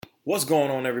What's going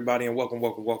on, everybody, and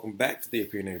welcome back to the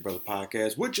Opinionated Brother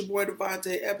Podcast with your boy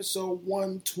Devontae, episode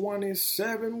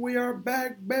 127. We are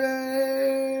back,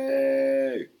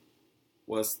 baby.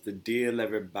 What's the deal,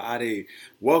 everybody?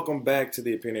 Welcome back to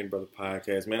the Opinionated Brother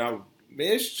Podcast, man. I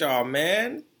missed y'all,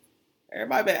 man.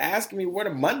 Everybody been asking me where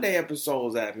the Monday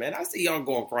episodes at, man. I see y'all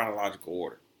go in chronological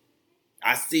order.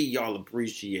 I see y'all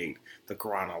appreciate the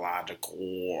chronological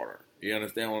order. You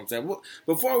understand what I'm saying? Well,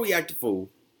 before we act a fool,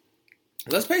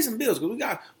 let's pay some bills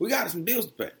because we got some bills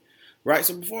to pay, right?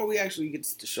 So before we actually get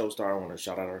the show started, I want to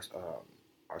shout out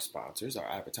our sponsors, our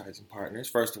advertising partners.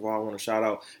 First of all, I want to shout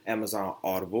out Amazon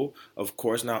Audible, of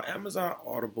course. Now, Amazon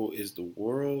Audible is the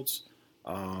world's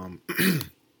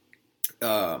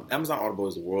Amazon Audible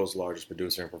is the world's largest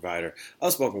producer and provider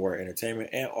of spoken word entertainment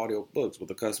and audio books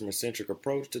with a customer-centric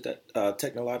approach to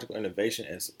technological innovation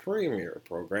and superior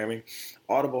programming.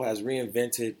 Audible has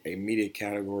reinvented a media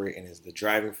category and is the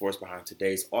driving force behind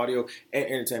today's audio and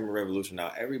entertainment revolution.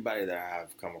 Now, everybody that I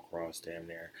have come across, damn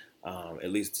near,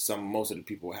 at least most of the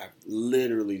people have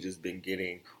literally just been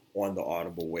getting on the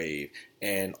Audible wave,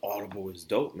 and Audible is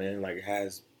dope, man. Like, it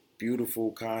has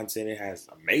beautiful content. It has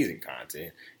amazing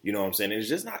content. You know what I'm saying? And it's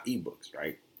just not ebooks,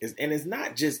 right? It's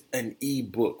not just an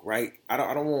ebook, right? I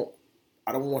don't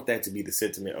want that to be the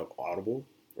sentiment of Audible,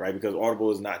 right? Because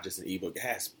Audible is not just an ebook. It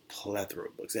has plethora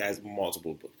of books. It has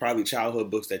multiple books, probably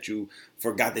childhood books that you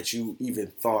forgot that you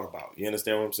even thought about. You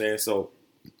understand what I'm saying? So,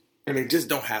 and they just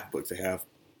don't have books. They have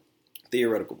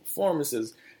theoretical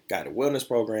performances, guided wellness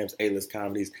programs, A-list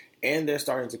comedies, and they're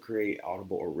starting to create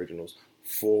Audible originals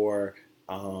for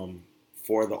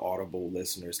the Audible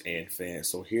listeners and fans.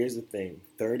 So here's the thing,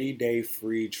 30-day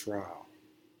free trial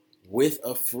with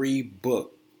a free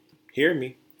book. Hear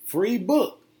me, free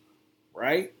book,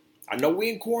 right? I know we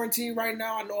in quarantine right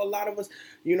now. I know a lot of us,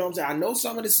 you know what I'm saying? I know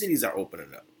some of the cities are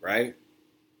opening up, right?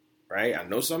 Right? I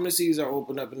know some of the cities are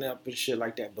opening up and shit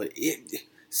like that, but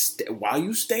while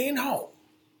you staying home,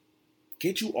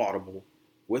 get you Audible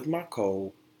with my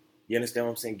code. You understand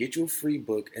what I'm saying? Get you a free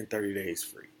book and 30 days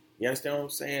free. You understand what I'm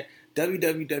saying?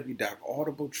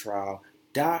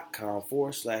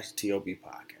 www.audibletrial.com/TOB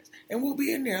podcast. And we'll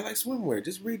be in there like swimwear.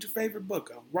 Just read your favorite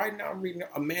book. Right now I'm reading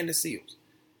Amanda Seals.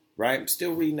 Right? I'm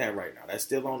still reading that right now. That's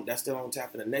still on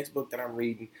tap. And the next book that I'm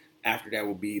reading after that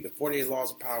will be The 48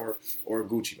 Laws of Power or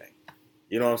Gucci Mane.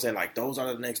 You know what I'm saying? Like, those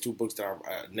are the next three books that are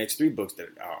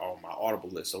on my Audible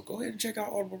list. So go ahead and check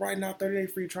out Audible right now. 30-day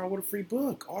free trial with a free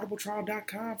book.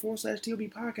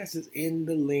 audibletrial.com/TOB podcast is in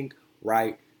the link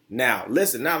right now.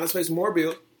 Listen, now let's pay some more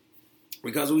bills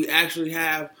because we actually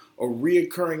have a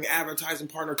reoccurring advertising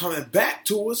partner coming back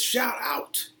to us. Shout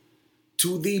out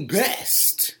to the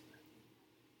best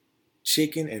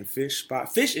chicken and fish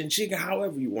spot. Fish and chicken,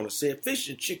 however you want to say it. Fish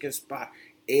and chicken spot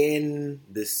in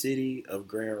the city of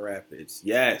Grand Rapids.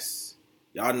 Yes,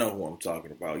 y'all know who I'm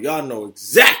talking about. Y'all know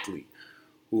exactly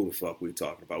who the fuck we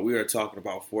talking about. We are talking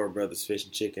about Four Brothers Fish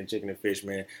and Chicken and Fish,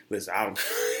 man. Listen,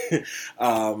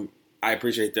 I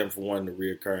appreciate them for wanting to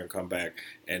reoccur and come back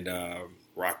and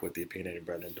rock with the Opinionated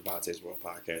Brother and Devontae's World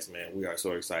Podcast, man. We are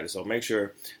so excited. So make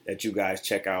sure that you guys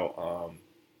check out.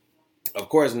 Of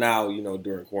course, now,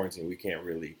 during quarantine, we can't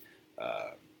really,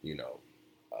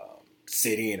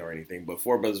 sit in or anything. But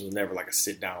Four Brothers was never like a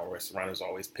sit-down restaurant. It was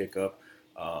always pick up,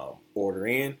 order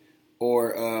in,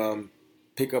 or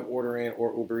pick up, order in,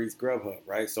 or Uber Eats, Grubhub,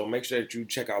 right? So make sure that you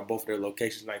check out both of their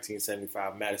locations,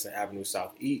 1975 Madison Avenue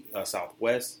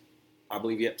Southwest. I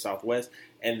believe, Southwest.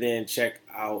 And then check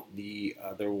out the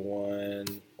other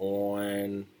one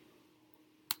on,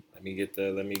 let me get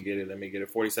it,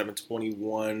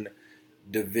 4721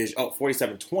 Division,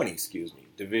 4720,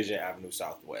 Division Avenue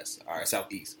Southwest. All right,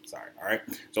 Southeast, all right.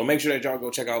 So make sure that y'all go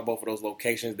check out both of those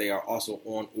locations. They are also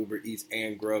on Uber Eats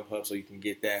and Grubhub, so you can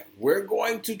get that. We're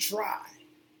going to try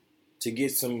to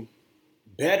get some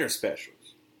better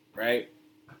specials, right?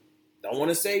 I'm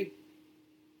going to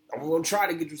try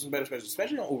to get you some better specials,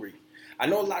 especially on Uber Eats. I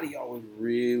know a lot of y'all was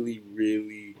really,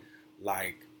 really,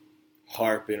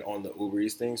 harping on the Uber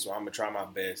Eats thing, so I'm going to try my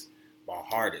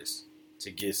hardest, to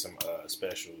get some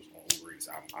specials on Uber Eats.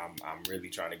 I'm really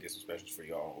trying to get some specials for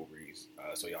y'all on Uber Eats,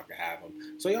 so y'all can have them.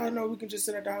 So y'all know we can just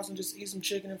sit at the house and just eat some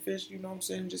chicken and fish, you know what I'm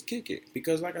saying, and just kick it.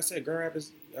 Because like I said, Grand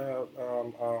Rapids,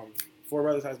 Four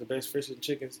Brothers has the best fish and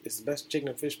chickens. It's the best chicken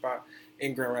and fish spot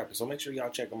in Grand Rapids. So make sure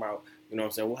y'all check them out. You know what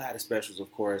I'm saying? We'll have the specials,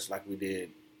 of course, like we did,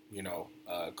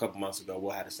 a couple months ago.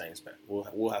 We'll have the same special.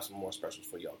 We'll have some more specials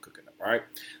for y'all cooking up. All right.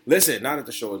 Listen, now that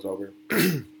the show is over,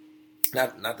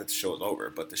 not that the show is over,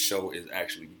 but the show is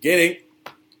actually beginning.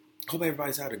 Hope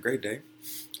everybody's had a great day.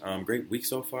 Great week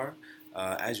so far.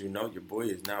 As you know, your boy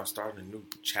is now starting a new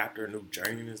chapter, a new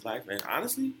journey in his life. And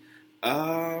honestly,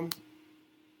 Um,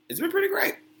 it's been pretty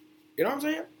great. You know what I'm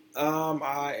saying?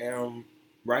 I am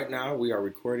right now. We are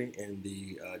recording in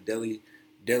the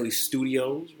Delhi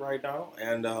studios right now,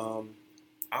 and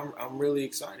I'm really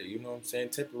excited. You know what I'm saying?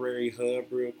 Temporary hub,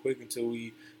 real quick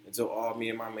until all me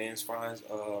and my man's find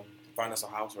us a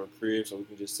house or a crib so we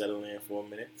can just settle in for a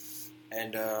minute.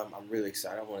 And I'm really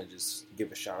excited. I want to just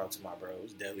give a shout out to my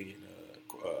bros, Deli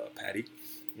and Patty.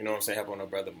 You know what I'm saying? Helping my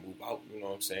brother move out. You know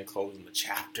what I'm saying? Closing the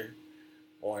chapter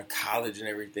on college and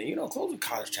everything. You know, closing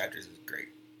college chapters is great.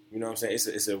 You know what I'm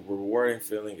saying? It's a rewarding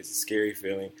feeling. It's a scary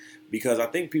feeling because I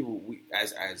think people,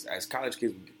 as college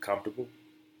kids, we get comfortable.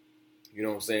 You know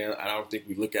what I'm saying? I don't think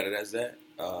we look at it as that.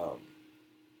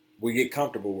 We get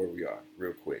comfortable where we are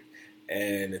real quick.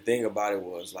 And the thing about it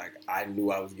was, like, I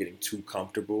knew I was getting too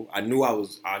comfortable. I knew I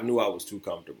was too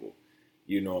comfortable.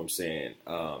 You know what I'm saying?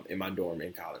 In my dorm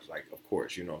in college, like, of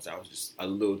course, you know what I'm saying? I was just a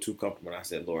little too comfortable. And I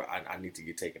said, Lord, I need to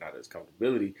get taken out of this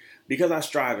comfortability because I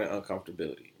strive in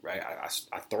uncomfortability, right?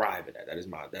 I thrive in that.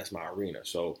 That's my arena.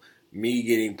 So me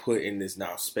getting put in this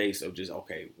now space of just,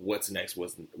 okay, what's next?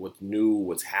 What's new?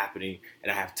 What's happening?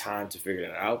 And I have time to figure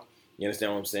that out. You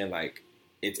understand what I'm saying? Like,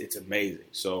 it's amazing.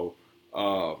 So,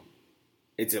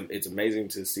 it's amazing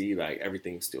to see like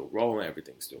everything's still rolling,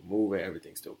 everything's still moving,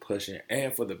 everything's still pushing,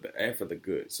 and for the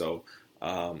good. So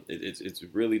it's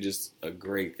really just a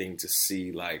great thing to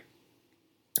see like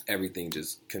everything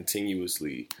just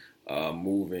continuously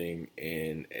moving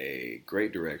in a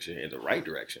great direction, in the right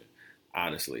direction,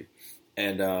 honestly,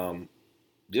 and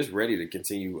just ready to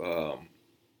continue.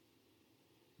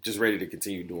 Just ready to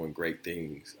continue doing great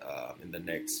things in the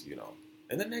next,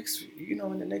 in the next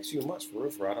few months, for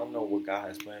real. I don't know what God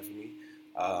has planned for me.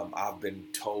 I've been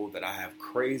told that I have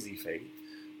crazy faith,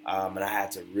 and I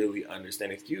had to really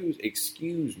understand.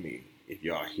 Excuse me if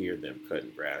y'all hear them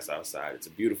cutting grass outside. It's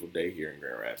a beautiful day here in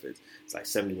Grand Rapids. It's like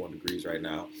 71 degrees right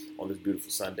now on this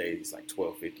beautiful Sunday. It's like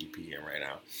 12:50 p.m. right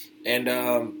now,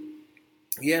 and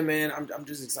yeah, man, I'm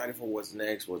just excited for what's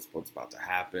next, what's about to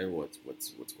happen, what's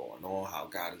going on, how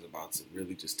God is about to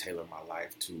really just tailor my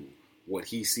life to what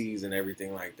He sees and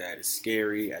everything like that. It's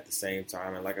scary at the same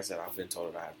time, and like I said, I've been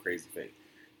told that I have crazy faith.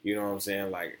 You know what I'm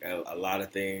saying? Like a lot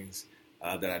of things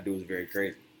that I do is very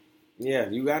crazy. Yeah,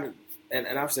 you got to, and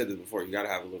I've said this before. You got to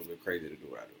have a little bit crazy to do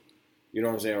what I do. You know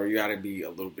what I'm saying? Or you got to be a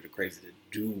little bit of crazy to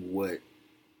do what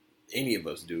any of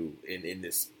us do in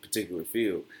this particular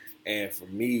field. And for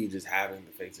me, just having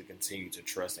the faith to continue to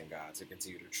trust in God, to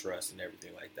continue to trust and everything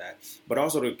like that, but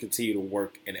also to continue to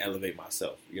work and elevate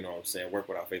myself. You know what I'm saying? Work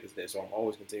without faith is dead. So I'm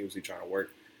always continuously trying to work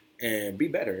and be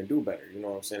better and do better. You know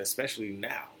what I'm saying? Especially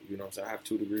now. You know what I'm saying? I have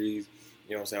 2 degrees.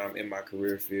 You know what I'm saying? I'm in my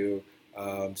career field.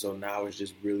 So now it's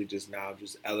just really just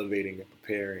elevating and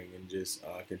preparing and just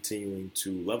continuing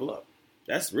to level up.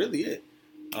 That's really it.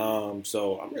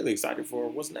 So I'm really excited for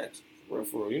what's next. For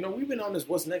real. You know, we've been on this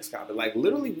what's next topic. Like,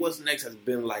 literally what's next has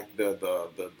been like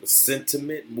the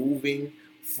sentiment moving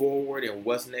forward, and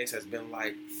what's next has been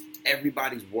like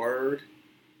everybody's word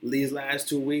these last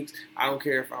 2 weeks. I don't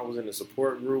care if I was in a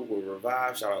support group with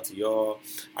Revive, shout out to y'all.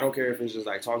 I don't care if it's just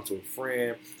like talking to a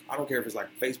friend. I don't care if it's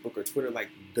like Facebook or Twitter. Like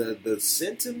the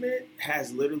sentiment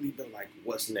has literally been like,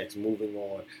 what's next? Moving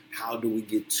on. How do we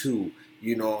get to?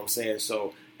 You know what I'm saying?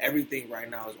 So everything right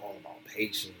now is all about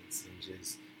patience and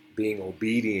just being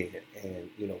obedient and,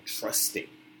 trusting.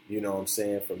 You know what I'm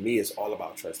saying? For me, it's all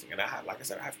about trusting. And I have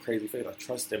crazy faith. I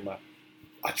trust in my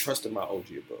OG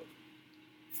above.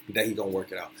 That He gonna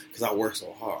work it out. Because I work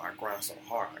so hard. I grind so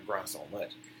hard. I grind so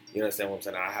much. You understand what I'm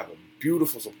saying? I have a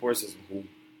beautiful support system who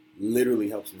literally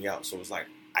helps me out. So it's like,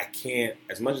 I can't,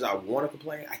 as much as I want to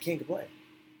complain, I can't complain.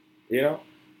 You know?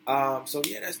 So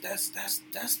yeah,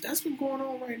 that's been going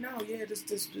on right now. Yeah,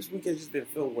 this week has just been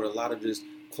filled with a lot of just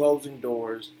closing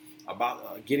doors,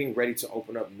 about getting ready to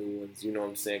open up new ones. You know what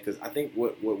I'm saying? Because I think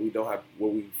what we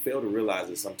fail to realize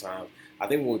is sometimes, I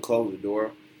think when we close the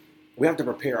door, we have to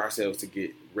prepare ourselves to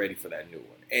get ready for that new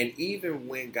one. And even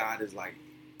when God is like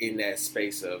in that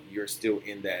space of you're still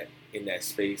in that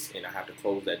space, and I have to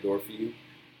close that door for you,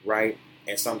 right?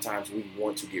 And sometimes we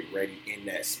want to get ready in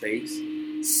that space.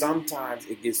 Sometimes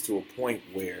it gets to a point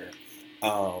where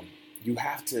you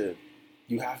have to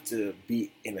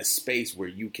be in a space where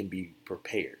you can be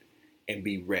prepared and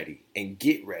be ready and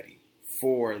get ready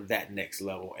for that next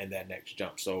level and that next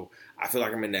jump. So I feel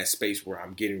like I'm in that space where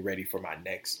I'm getting ready for my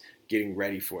next, getting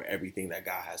ready for everything that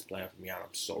God has planned for me.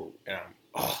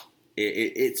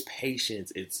 It's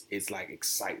patience. It's like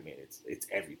excitement. It's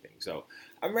everything. So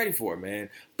I'm ready for it, man.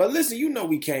 But listen,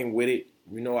 we came with it.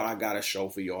 I got a show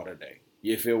for y'all today.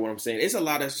 You feel what I'm saying? It's a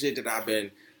lot of shit that I've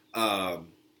been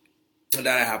that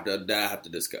I have to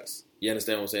discuss. You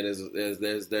understand what I'm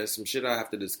saying? There's some shit I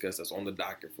have to discuss that's on the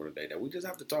docket for today that we just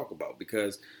have to talk about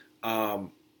because I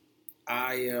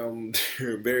am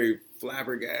very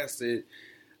flabbergasted.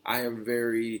 I am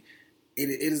very. It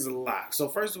is a lot. So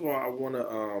first of all, I want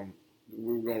to.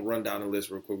 We're gonna run down the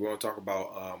list real quick. We're gonna talk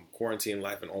about quarantine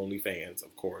life and OnlyFans,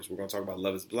 of course. We're gonna talk about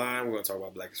Love Is Blind. We're gonna talk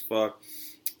about Black as Fuck.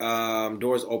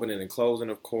 Doors opening and closing,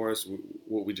 of course.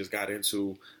 What we just got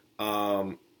into.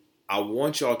 I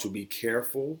want y'all to be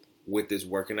careful with this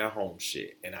working at home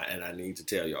shit, and I need to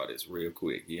tell y'all this real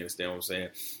quick. You understand what I'm saying?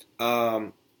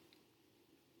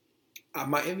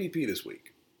 My MVP this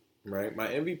week, right? My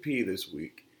MVP this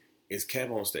week is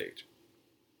Kev on stage.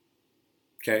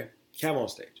 Okay, Kev on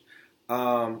stage.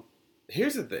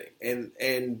 Here's the thing,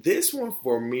 and this one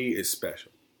for me is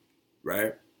special,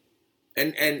 right?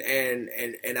 And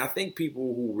I think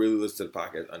people who really listen to the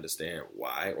podcast understand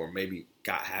why, or maybe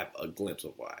have a glimpse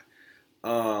of why.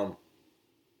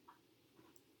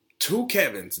 Two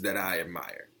Kevins that I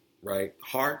admire, right?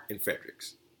 Hart and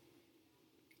Fredericks.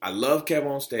 I love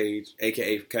Kevin on stage,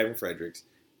 aka Kevin Fredericks.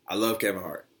 I love Kevin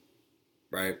Hart,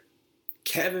 right?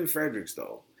 Kevin Fredericks,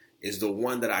 though, is the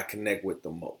one that I connect with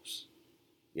the most.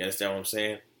 You understand what I'm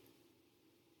saying?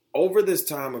 Over this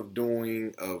time of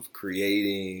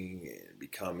creating and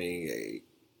becoming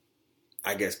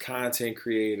content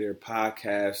creator,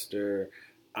 podcaster,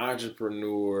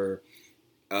 entrepreneur,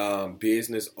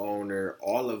 business owner,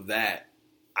 all of that,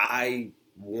 I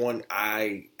would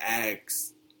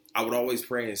always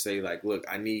pray and say, like, look,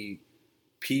 I need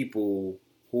to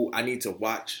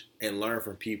watch and learn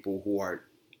from people who are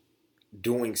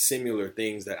doing similar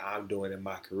things that I'm doing in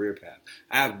my career path.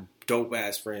 I have dope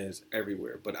ass friends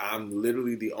everywhere, but I'm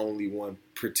literally the only one,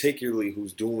 particularly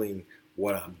who's doing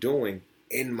what I'm doing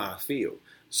in my field.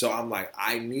 So I'm like,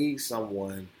 I need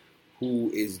someone who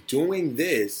is doing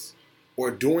this or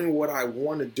doing what I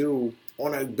want to do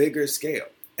on a bigger scale.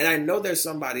 And I know there's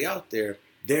somebody out there,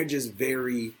 they're just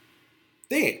very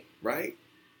thin, right?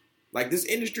 Like, this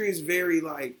industry is very,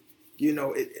 like,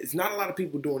 it's not a lot of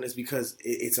people doing this because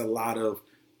it's a lot of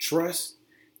trust.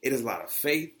 It is a lot of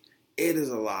faith. It is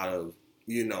a lot of,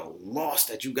 loss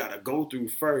that you got to go through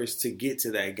first to get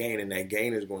to that gain. And that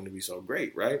gain is going to be so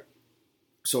great, right?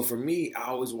 So for me,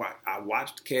 I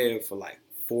watched Kev for like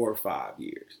 4 or 5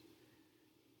 years.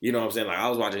 You know what I'm saying? Like, I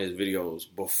was watching his videos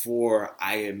before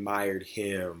I admired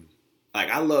him. Like,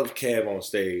 I loved Kev on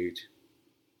stage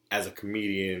as a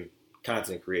comedian,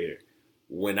 content creator.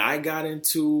 When I got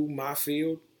into my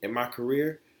field and my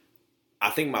career, I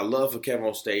think my love for Kevin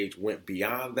on stage went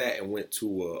beyond that and went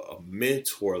to a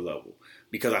mentor level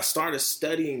because I started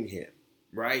studying him,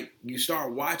 right? You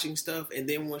start watching stuff, and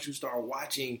then once you start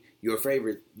watching your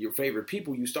favorite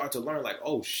people, you start to learn, like,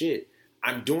 oh shit,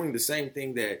 I'm doing the same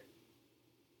thing that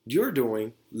you're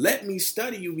doing. Let me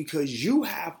study you because you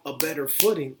have a better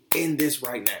footing in this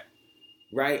right now.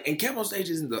 Right? And Kev on stage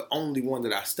isn't the only one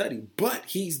that I study, but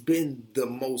he's been the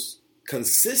most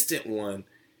consistent one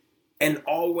and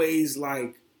always,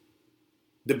 like,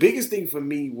 the biggest thing for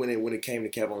me when it came to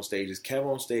Kev on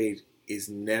stage is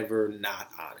never not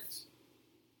honest.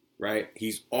 Right?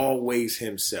 He's always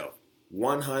himself.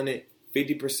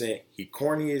 150%. He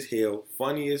corny as hell,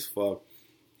 funny as fuck.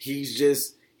 He's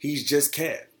just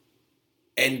Kev.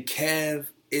 And Kev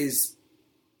is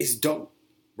dope,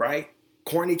 right?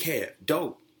 Corny Kev,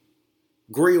 dope.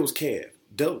 Grills Kev,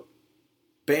 dope.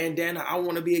 Bandana, I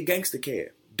want to be a gangster Kev,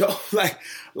 dope.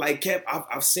 like Kev,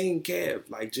 I've seen Kev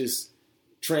like just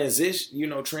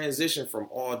transition from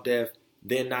all deaf,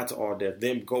 then not to all deaf,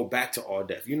 then go back to all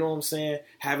deaf. You know what I'm saying?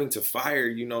 Having to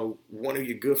fire, one of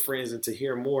your good friends and to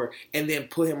hear more, and then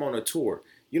put him on a tour.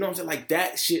 You know what I'm saying? Like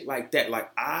that shit, like that.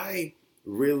 Like, I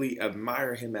really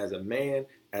admire him as a man,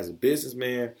 as a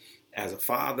businessman, as a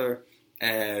father,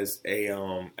 as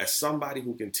somebody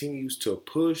who continues to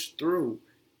push through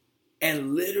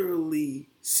and literally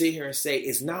sit here and say,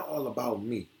 it's not all about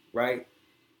me, right?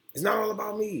 It's not all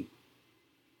about me.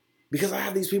 Because I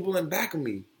have these people in back of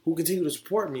me who continue to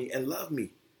support me and love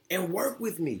me and work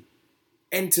with me.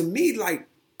 And to me, like,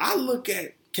 I look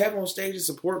at Kevin on Stage's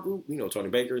support group, Tony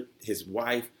Baker, his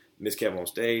wife, Miss Kevin on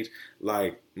Stage,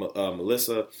 like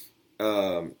Melissa,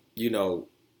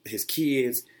 his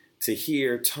kids,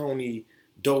 Tahir, Tony,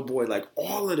 Doughboy, like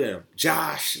all of them,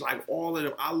 Josh, like all of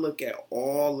them. I look at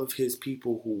all of his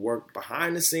people who work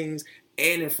behind the scenes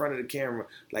and in front of the camera.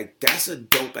 Like, that's a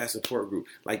dope ass support group.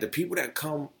 Like, the people that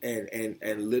come and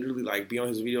literally like be on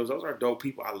his videos, those are dope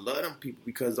people. I love them people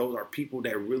because those are people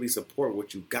that really support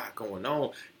what you got going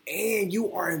on. And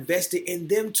you are invested in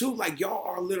them too. Like, y'all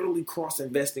are literally cross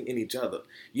investing in each other.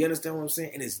 You understand what I'm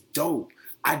saying? And it's dope.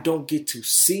 I don't get to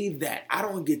see that. I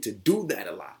don't get to do that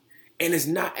a lot. And it's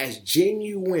not as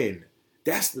genuine.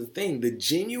 That's the thing. The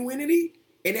genuinity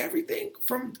and everything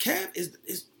from Kev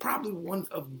is probably one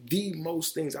of the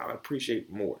most things I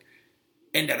appreciate more.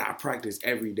 And that I practice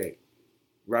every day.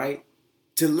 Right?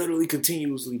 To literally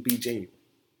continuously be genuine.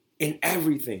 In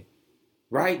everything.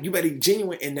 Right? You better be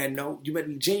genuine in that no. You better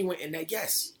be genuine in that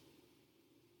yes.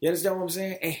 You understand what I'm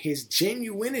saying? And his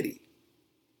genuinity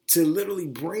to literally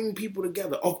bring people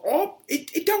together. Of all,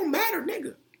 it don't matter,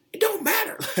 nigga. It don't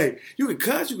matter. Like, you can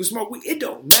cuss, you can smoke weed. It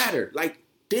don't matter. Like,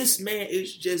 this man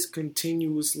is just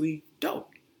continuously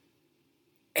dope.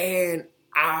 And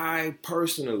I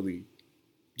personally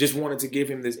just wanted to give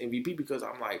him this MVP because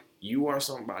I'm like, you are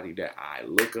somebody that I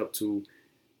look up to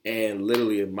and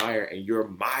literally admire, and you're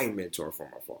my mentor from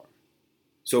afar.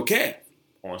 So, Kev,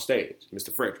 on stage,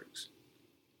 Mr. Fredericks,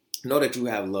 know that you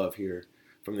have love here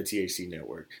from the THC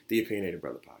Network, the Opinionated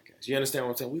Brother Podcast. You understand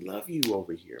what I'm saying? We love you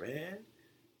over here, man.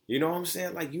 You know what I'm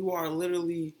saying? Like, you are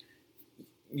literally,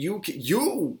 let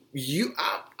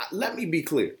me be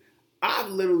clear.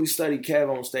 I've literally studied Kev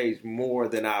on stage more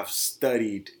than I've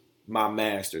studied my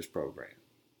master's program.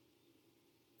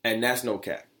 And that's no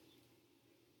cap.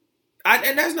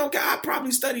 I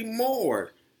probably study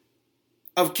more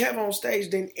of Kev on stage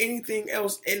than anything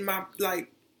else in my,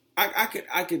 like,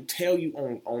 I could tell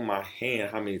you on my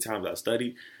hand how many times I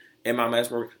studied in my math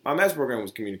program. My math program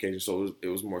was communication, so it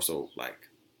was more so like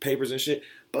papers and shit.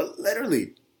 But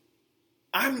literally,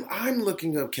 I'm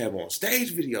looking up Kev on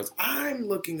stage videos. I'm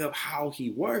looking up how he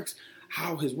works,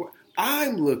 how his work.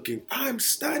 I'm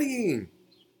studying.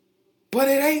 But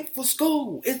it ain't for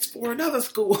school. It's for another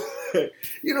school.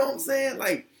 You know what I'm saying?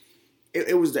 Like,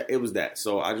 it was that.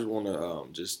 So I just want to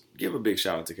just give a big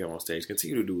shout out to Kev on stage.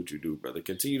 Continue to do what you do, brother.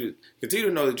 Continue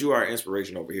to know that you are an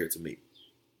inspiration over here to me.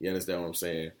 You understand what I'm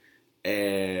saying?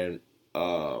 And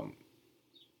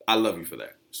I love you for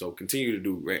that. So continue to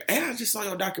do great. And I just saw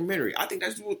your documentary. I think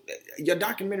your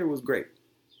documentary was great.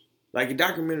 Like, your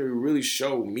documentary really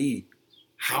showed me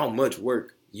how much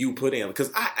work you put in.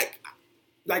 Because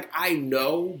I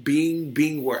know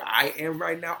being where I am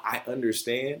right now, I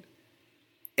understand.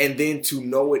 And then to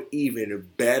know it even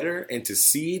better and to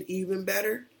see it even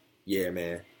better, yeah,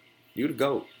 man, you the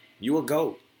GOAT. You a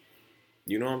GOAT.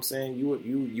 You know what I'm saying? You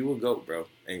a GOAT, bro.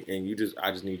 And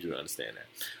I just need you to understand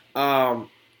that.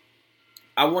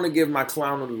 I want to give my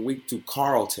clown of the week to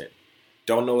Carlton.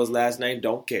 Don't know his last name,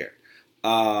 don't care.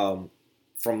 From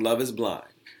Love is Blind.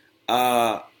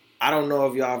 I don't know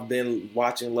if y'all have been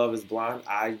watching Love is Blind.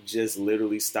 I just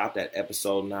literally stopped at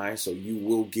episode 9, so you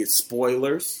will get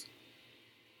spoilers.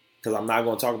 Because I'm not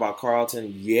going to talk about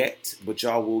Carlton yet, but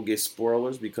y'all will get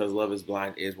spoilers because Love is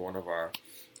Blind is one of our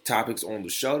topics on the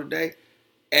show today.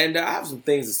 And I have some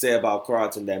things to say about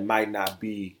Carlton that might not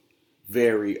be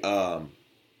very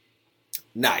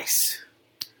nice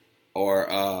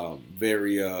or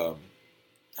very, how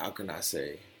can I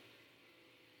say,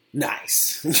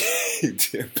 nice,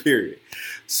 period.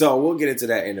 So we'll get into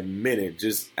that in a minute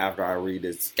just after I read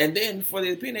this. And then for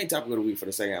the opinion topic of the week for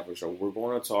the second half of the show, we're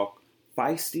going to talk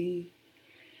feisty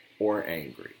or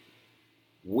angry.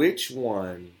 Which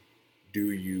one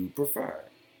do you prefer?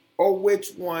 Or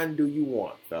which one do you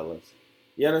want, fellas?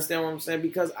 You understand what I'm saying?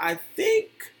 Because I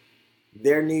think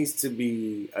there needs to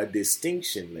be a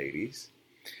distinction, ladies,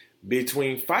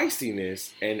 between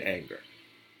feistiness and anger,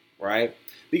 right?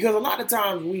 Because a lot of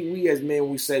times we as men,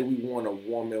 we say we want a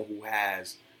woman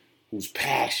who's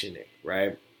passionate,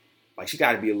 right? Like, she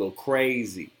got to be a little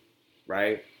crazy,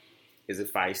 right? Is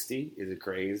it feisty? Is it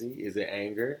crazy? Is it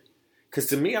anger? Because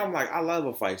to me, I'm like, I love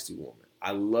a feisty woman.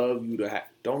 I love you to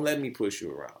don't let me push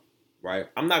you around, right?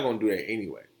 I'm not going to do that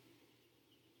anyway.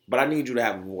 But I need you to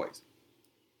have a voice.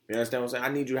 You understand what I'm saying?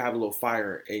 I need you to have a little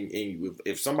fire in you.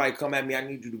 If somebody come at me, I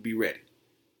need you to be ready,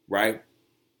 right?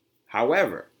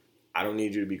 However, I don't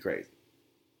need you to be crazy,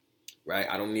 right?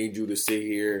 I don't need you to sit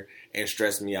here and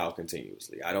stress me out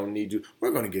continuously. I don't need you.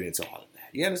 We're going to get into all of that.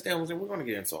 You understand what I'm saying? We're going to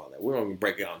get into all that. We're going to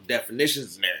break it down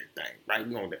definitions and everything, right?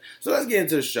 So let's get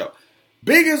into the show.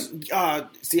 Biggest, I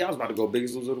was about to go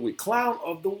biggest loser of the week. Clown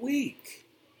of the week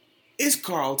is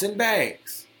Carlton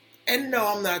Banks. And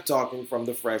no, I'm not talking from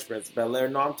the Fresh Prince of Bel-Air.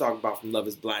 No, I'm talking about from Love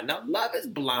is Blind. Now, Love is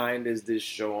Blind is this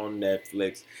show on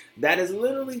Netflix that is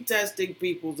literally testing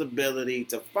people's ability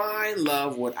to find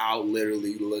love without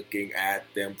literally looking at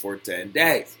them for 10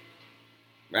 days.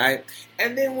 Right?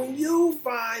 And then when you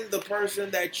find the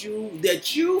person that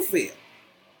you feel,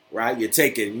 right? You're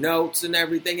taking notes and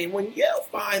everything. And when you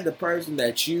find the person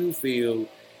that you feel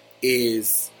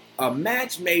is a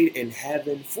match made in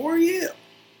heaven for you,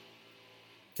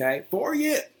 okay? For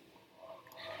you.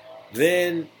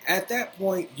 Then at that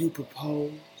point, you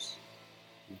propose,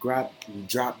 you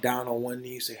drop down on one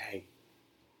knee, say, hey,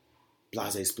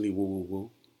 blase splee woo woo woo,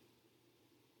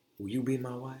 will you be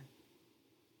my wife?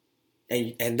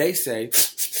 And they say,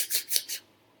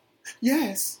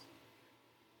 yes.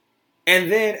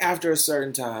 And then after a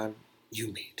certain time,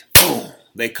 you meet. Boom.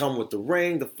 They come with the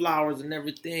ring, the flowers, and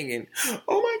everything. And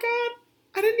oh my God,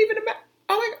 I didn't even imagine.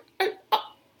 Oh my God,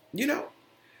 you know.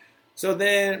 So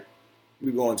then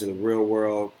we go into the real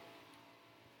world.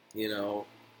 You know,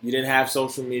 you didn't have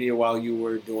social media while you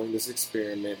were doing this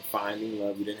experiment, finding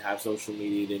love. You didn't have social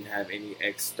media. You didn't have any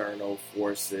external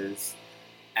forces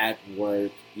at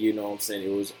work. You know what I'm saying?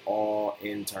 It was all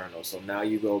internal. So now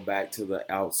you go back to the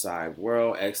outside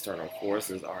world. External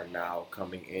forces are now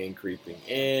coming in, creeping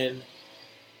in.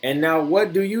 And now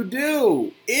what do?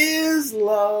 Is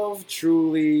love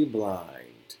truly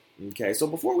blind? Okay, so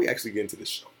before we actually get into the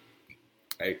show,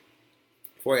 right?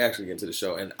 Before we actually get into the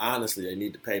show, and honestly, they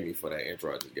need to pay me for that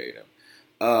intro I just gave them.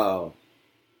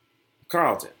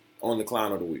 Carlton on the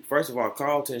Clown of the Week. First of all,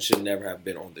 Carlton should never have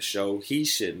been on the show. He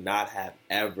should not have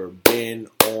ever been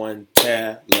on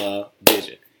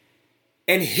television.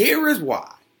 And here is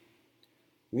why.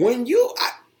 When you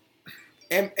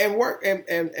and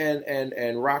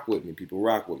rock with me, people,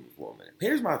 rock with me for a minute.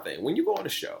 Here's my thing. When you go on a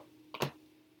show,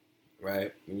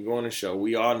 right? When you go on a show,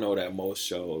 we all know that most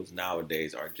shows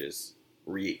nowadays are just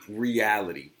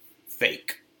reality,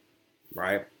 fake,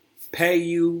 right? Pay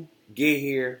you, get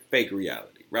here, fake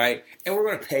reality, right? And we're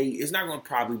going to pay you. It's not going to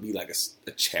probably be like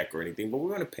a check or anything, but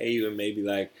we're going to pay you and maybe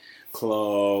like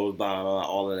clothes, blah, blah, blah,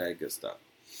 all of that good stuff.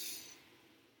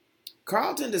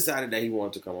 Carlton decided that he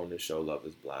wanted to come on this show, Love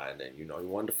is Blind, and, you know, he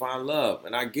wanted to find love,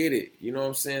 and I get it. You know what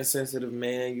I'm saying? Sensitive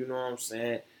man, you know what I'm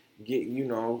saying?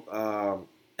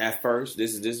 At first,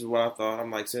 this is what I thought.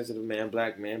 I'm like, sensitive man,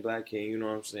 black king, you know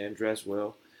what I'm saying? Dress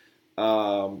well.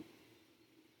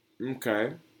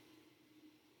 Okay.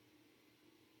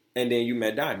 And then you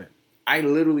met Diamond. I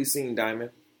literally seen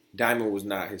Diamond. Diamond was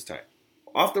not his type.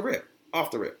 Off the rip.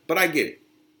 But I get it.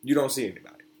 You don't see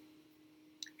anybody.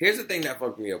 Here's the thing that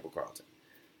fucked me up with Carlton.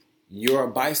 You're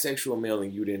a bisexual male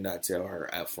and you did not tell her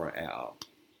up front at all.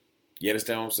 You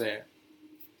understand what I'm saying?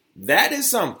 That is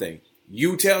something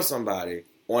you tell somebody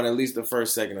on at least the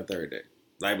first, second, or third date.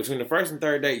 Like between the first and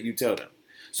third date, you tell them.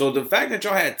 So the fact that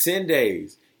y'all had 10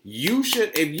 days, you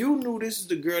should, if you knew this is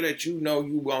the girl that you know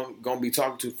you gonna be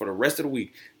talking to for the rest of the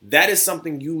week, that is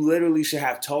something you literally should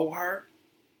have told her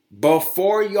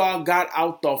before y'all got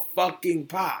out the fucking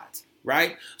pods,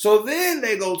 right? So then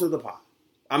they go to the pod.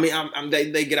 I mean,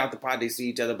 they get out the pod, they see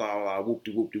each other, blah, blah, blah,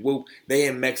 whoop-de-whoop-de-whoop. They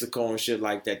in Mexico and shit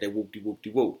like that, they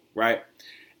whoop-de-whoop-de-whoop, right?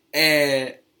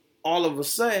 And all of a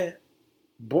sudden,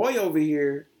 boy over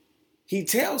here, he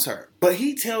tells her. But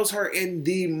he tells her in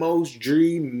the most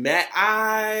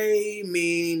I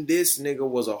mean, this nigga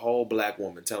was a whole black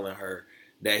woman telling her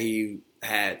that he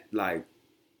had, like,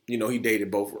 you know, he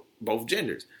dated both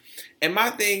genders. And my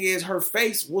thing is, her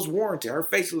face was warranted. Her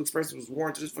facial expression was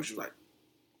warranted. She was like,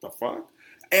 the fuck?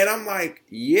 And I'm like,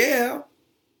 yeah.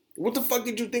 What the fuck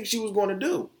did you think she was going to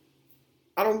do?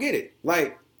 I don't get it.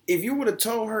 Like, if you would have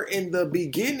told her in the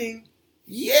beginning,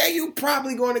 yeah, you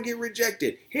probably going to get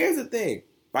rejected. Here's the thing.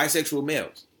 Bisexual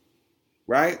males,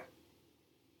 right?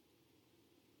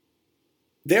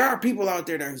 There are people out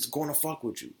there that's going to fuck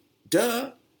with you.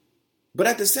 Duh. But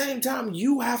at the same time,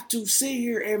 you have to sit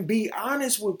here and be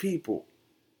honest with people.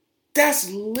 That's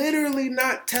literally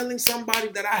not telling somebody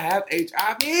that I have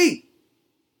HIV.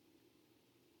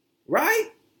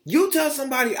 Right? You tell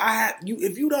somebody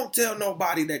if you don't tell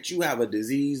nobody that you have a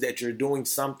disease, that you're doing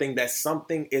something, that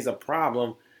something is a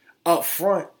problem up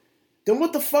front, then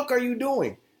what the fuck are you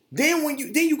doing? Then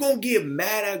you gonna get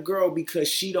mad at a girl because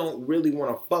she don't really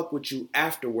want to fuck with you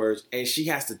afterwards and she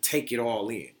has to take it all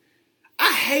in.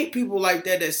 I hate people like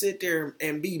that sit there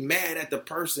and be mad at the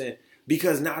person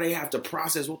because now they have to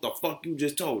process what the fuck you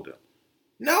just told them.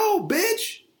 No,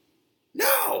 bitch.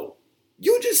 No.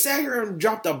 You just sat here and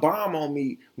dropped a bomb on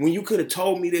me when you could have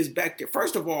told me this back there.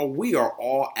 First of all, we are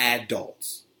all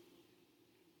adults.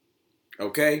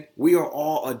 Okay? We are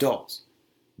all adults.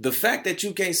 The fact that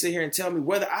you can't sit here and tell me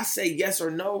whether I say yes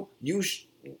or no,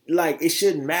 it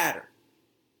shouldn't matter.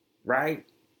 Right?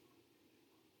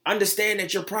 Understand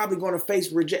that you're probably going to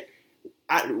face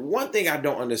one thing I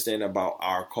don't understand about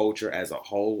our culture as a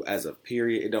whole, as a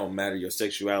period, it don't matter your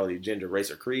sexuality, gender,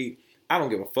 race, or creed. I don't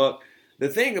give a fuck. The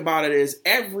thing about it is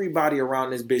everybody around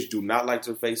this bitch do not like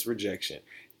to face rejection.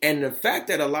 And the fact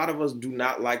that a lot of us do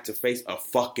not like to face a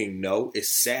fucking no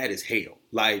is sad as hell.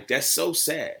 Like, that's so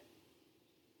sad.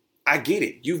 I get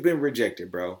it. You've been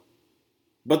rejected, bro.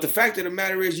 But the fact of the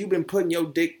matter is you've been putting your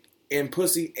dick in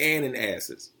pussy and in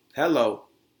asses. Hello.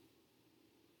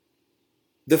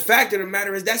 The fact of the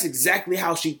matter is that's exactly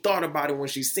how she thought about it when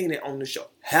she seen it on the show.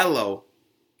 Hello.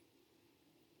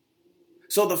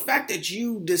 So the fact that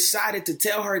you decided to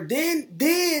tell her,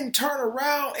 then turn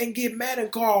around and get mad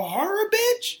and call her a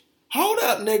bitch? Hold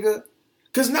up, nigga.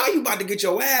 Because now you about to get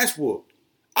your ass whooped.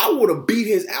 I would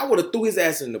have threw his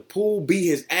ass in the pool, beat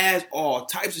his ass, all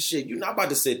types of shit. You're not about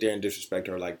to sit there and disrespect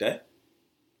her like that.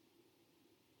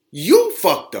 You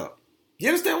fucked up. You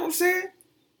understand what I'm saying?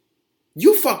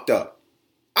 You fucked up.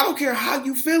 I don't care how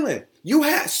you feeling. You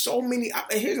had so many.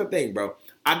 And here's the thing, bro.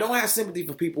 I don't have sympathy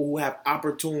for people who have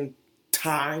opportune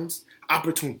times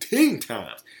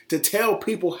to tell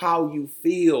people how you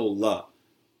feel.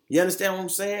 You understand what I'm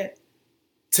saying?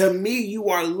 To me, you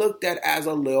are looked at as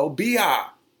a little bi.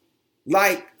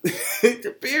 Like,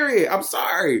 period. I'm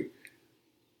sorry.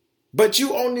 But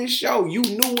you on this show, you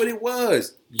knew what it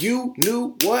was. You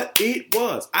knew what it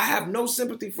was. I have no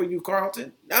sympathy for you,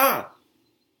 Carlton. None.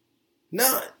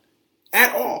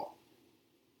 At all.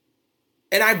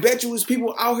 And I bet you it's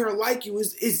people out here like you,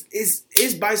 is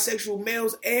bisexual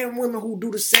males and women who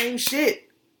do the same shit.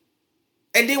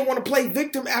 And then want to play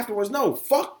victim afterwards. No,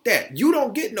 fuck that. You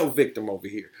don't get no victim over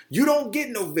here. You don't get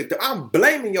no victim. I'm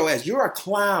blaming your ass. You're a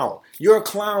clown. You're a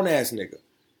clown ass nigga.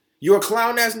 You're a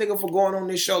clown ass nigga for going on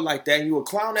this show like that. And you're a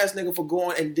clown ass nigga for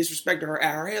going and disrespecting her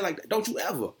at her head like that. Don't you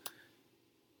ever.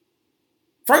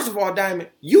 First of all, Diamond,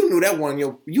 you knew that one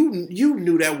you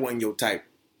knew that wasn't your type.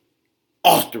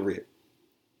 Off the rip.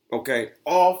 Okay?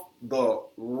 Off the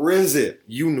rizip.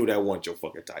 You knew that wasn't your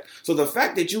fucking type. So the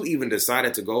fact that you even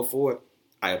decided to go for it,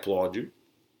 I applaud you.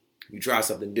 You try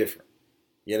something different.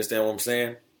 You understand what I'm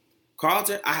saying?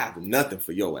 Carlton, I have nothing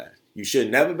for your ass. You should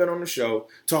have never been on the show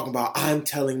talking about, I'm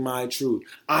telling my truth.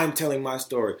 I'm telling my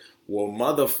story. Well,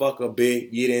 motherfucker,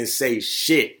 big, you didn't say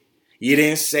shit. You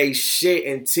didn't say shit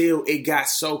until it got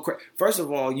so crazy. First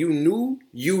of all, you knew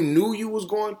you was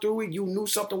going through it. You knew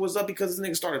something was up because this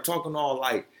nigga started talking all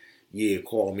like, yeah,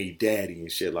 call me daddy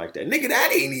and shit like that. Nigga,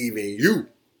 that ain't even you.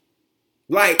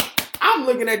 Like, I'm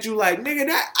looking at you like, nigga,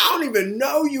 that I don't even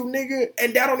know you, nigga,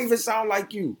 and that don't even sound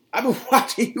like you. I've been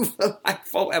watching you for like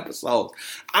 4 episodes.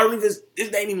 This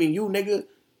ain't even you, nigga.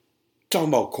 Talking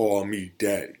about call me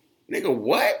daddy. Nigga,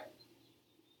 what?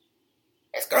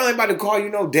 This girl ain't about to call you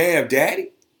no damn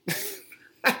daddy.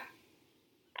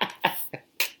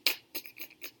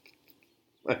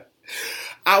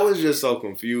 I was just so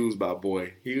confused by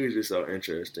boy. He was just so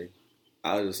interesting.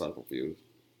 I was just so confused.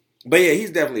 But yeah,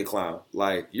 he's definitely a clown.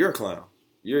 Like, you're a clown.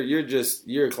 You're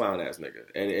a clown ass nigga.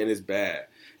 And it's bad.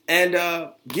 And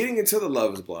getting into the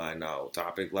Love is Blind now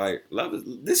topic, like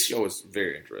this show is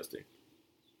very interesting.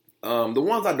 The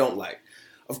ones I don't like.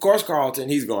 Of course, Carlton,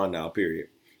 he's gone now, period.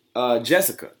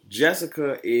 Jessica.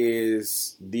 Jessica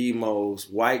is the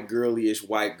most white girly-ish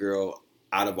white girl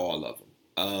out of all of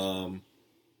them.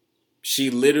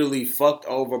 She literally fucked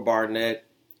over Barnett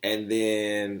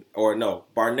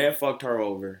Barnett fucked her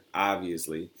over,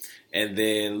 obviously. And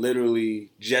then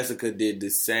literally Jessica did the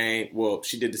same,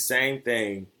 she did the same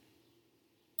thing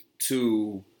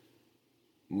to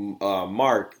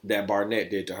Mark that Barnett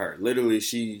did to her. Literally,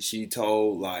 she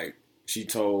told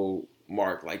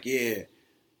Mark, like, yeah,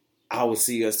 I will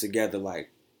see us together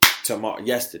like tomorrow,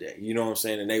 yesterday. You know what I'm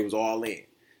saying? And they was all in.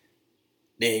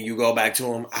 Then you go back to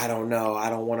him, I don't know,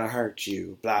 I don't want to hurt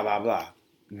you, blah, blah, blah.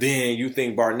 Then you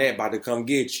think Barnett about to come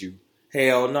get you.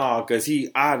 Hell no, because he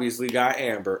obviously got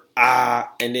Amber.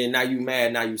 And then now you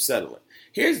mad, now you settling.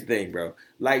 Here's the thing, bro.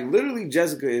 Like, literally,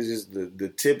 Jessica is just the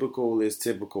typical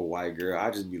white girl. I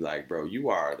just be like, bro, you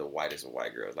are the whitest of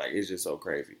white girls. Like, it's just so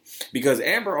crazy. Because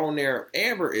Amber on there,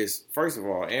 Amber is, first of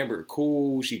all, Amber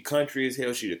cool. She country as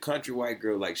hell. She the country white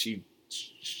girl. Like, she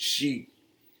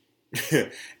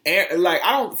and like,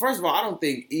 first of all, I don't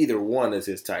think either one is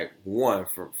his type. One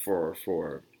for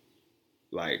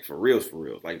reals.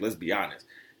 Like, let's be honest.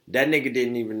 That nigga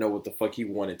didn't even know what the fuck he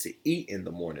wanted to eat in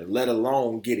the morning, let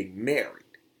alone getting married.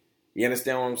 You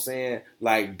understand what I'm saying?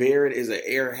 Like, Barrett is an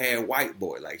airhead white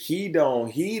boy. Like, he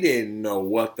didn't know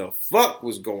what the fuck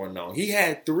was going on. He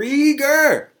had 3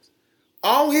 girls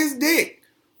on his dick,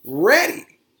 ready.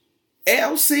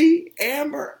 LC,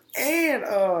 Amber,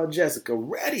 and Jessica,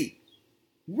 ready,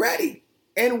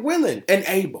 and willing, and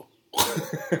able.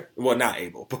 Well, not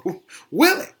able, but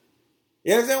willing.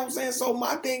 You understand what I'm saying? So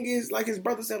my thing is, like his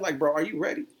brother said, like, bro, are you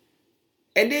ready?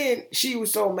 And then she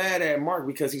was so mad at Mark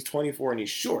because he's 24 and he's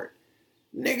short.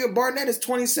 Nigga, Barnett is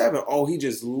 27. Oh, he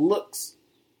just looks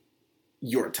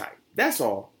your type. That's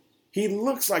all. He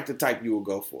looks like the type you will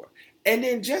go for. And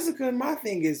then Jessica, my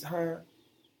thing is,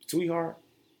 sweetheart,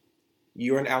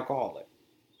 you're an alcoholic.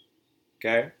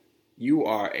 Okay? You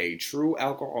are a true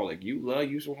alcoholic. You love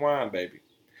you some wine, baby.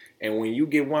 And when you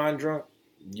get wine drunk,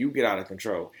 you get out of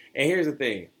control. And here's the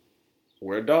thing.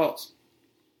 We're adults.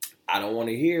 I don't want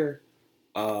to hear,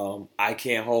 I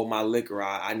can't hold my liquor.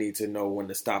 I need to know when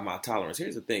to stop my tolerance.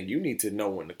 Here's the thing. You need to know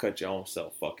when to cut your own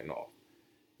self fucking off.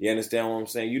 You understand what I'm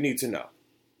saying? You need to know.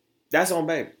 That's on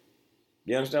baby.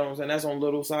 You understand what I'm saying? That's on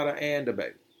little Sada and the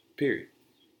baby. Period.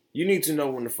 You need to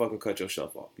know when to fucking cut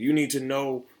yourself off. You need to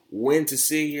know when to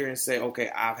sit here and say, okay,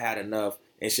 I've had enough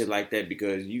and shit like that,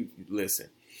 because you, listen,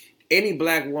 any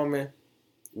black woman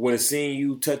would have seen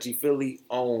you touchy-feely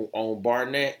on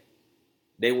Barnett,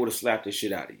 they would have slapped the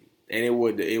shit out of you. And it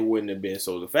wouldn't have been.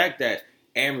 So the fact that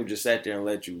Amber just sat there and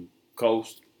let you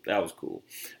coast, that was cool.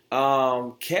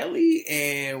 Kelly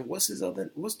and what's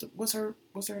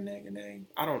her name?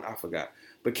 I forgot.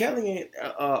 But Kelly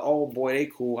and old boy, they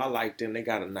cool. I like them. They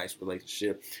got a nice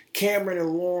relationship. Cameron and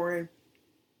Lauren.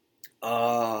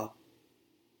 I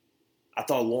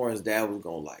thought Lauren's dad was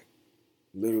gonna like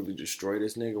literally destroy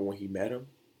this nigga when he met him.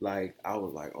 Like, I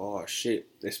was like, oh shit.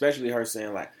 Especially her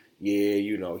saying like, yeah,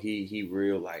 you know, he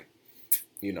real like,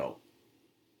 you know,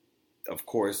 of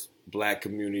course, black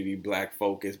community, black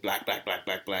focus, black,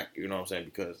 you know what I'm saying?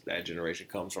 Because that generation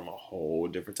comes from a whole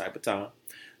different type of time.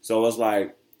 So it's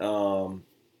like,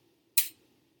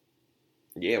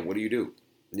 yeah, what do you do?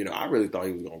 You know, I really thought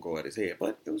he was going to go at his head,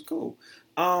 but it was cool.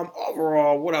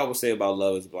 Overall, what I would say about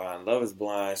Love is Blind. Love is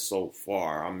Blind so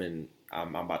far. I'm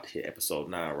about to hit episode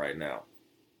 9 right now.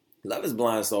 Love is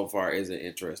Blind so far is an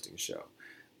interesting show.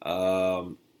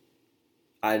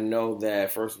 I know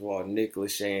that, first of all, Nick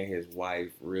Lachey and his wife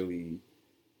really,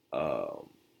 how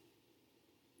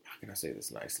can I say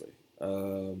this nicely?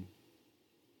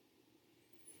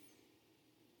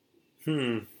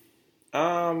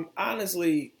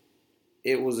 Honestly,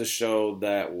 it was a show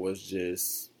that was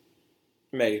just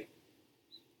made.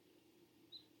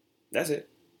 That's it.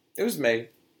 It was made.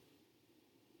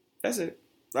 That's it.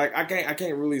 Like, I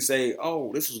can't really say,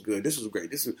 oh, this was good, this was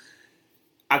great.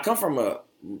 I come from a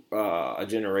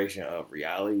generation of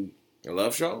reality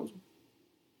love shows.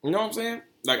 You know what I'm saying?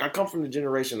 Like, I come from the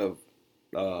generation of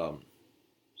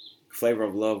Flavor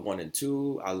of Love 1 and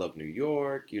 2. I Love New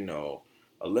York, you know,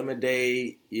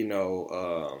 Eliminate, you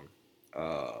know,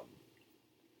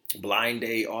 Blind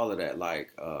Date, all of that.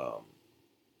 Like,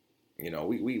 you know,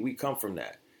 we come from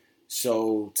that.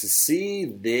 So to see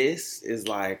this is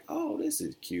like, oh, this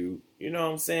is cute. You know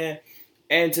what I'm saying?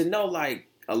 And to know, like,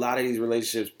 a lot of these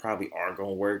relationships probably are going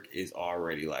to work is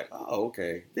already like, oh,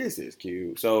 okay, this is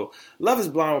cute. So Love is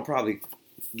Blind will probably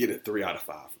get a 3 out of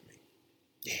 5 for me.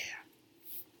 Yeah.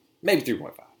 Maybe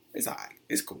 3.5. It's all right.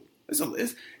 It's cool.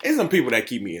 It's some people that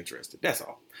keep me interested. That's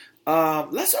all.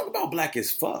 Let's talk about Black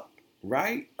as Fuck,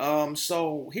 right?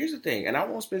 So here's the thing, and I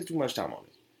won't spend too much time on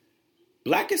this.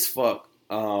 Black as Fuck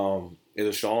is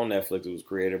a show on Netflix.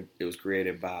 It was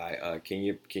created by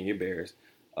Kenya Barris,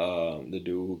 the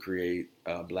dude who create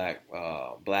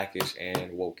Blackish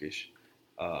and Wokish,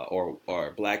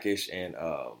 or Blackish and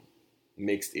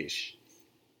Mixed-ish.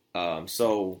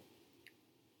 So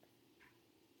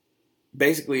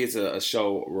basically, it's a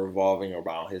show revolving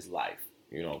around his life,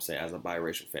 you know what I'm saying, as a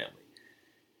biracial family.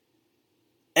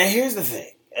 And here's the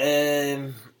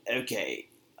thing. Okay,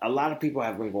 a lot of people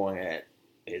have been going at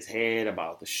his head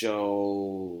about the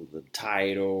show, the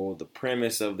title, the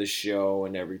premise of the show,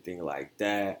 and everything like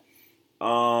that.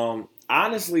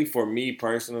 Honestly, for me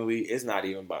personally, it's not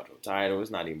even about the title. It's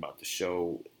not even about the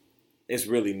show. It's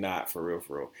really not, for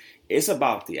real. It's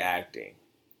about the acting.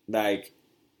 Like,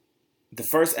 the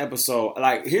first episode,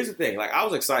 like, here's the thing. Like, I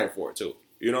was excited for it, too.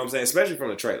 You know what I'm saying? Especially from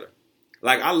the trailer.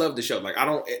 Like, I love the show.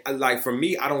 Like, for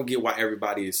me, I don't get why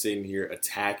everybody is sitting here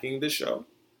attacking the show.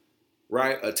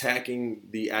 Right? Attacking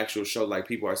the actual show. Like,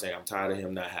 people are saying, I'm tired of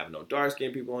him not having no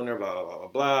dark-skinned people in there, blah, blah, blah, blah,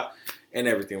 blah, and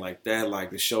everything like that.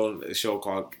 Like, the show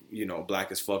called, you know,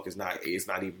 Black as Fuck it's not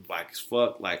even Black as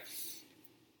Fuck. Like,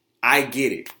 I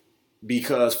get it.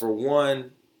 Because, for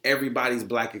one, everybody's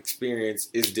Black experience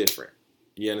is different.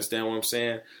 You understand what I'm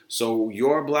saying? So,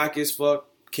 your Black as Fuck,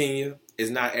 Kenya, is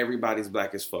not everybody's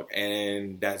Black as Fuck.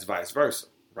 And that's vice versa,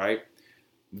 right?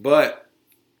 But,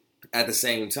 at the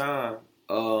same time,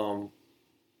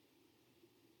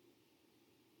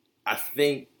 I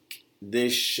think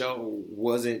this show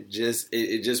wasn't just,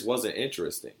 it just wasn't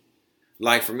interesting.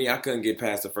 Like, for me, I couldn't get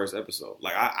past the first episode.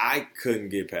 Like, I couldn't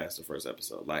get past the first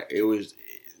episode. Like, it was,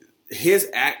 his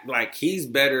act, like, he's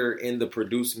better in the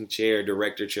producing chair,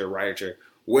 director chair, writer chair,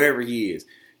 wherever he is.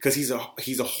 Because he's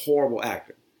a horrible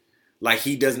actor. Like,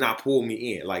 he does not pull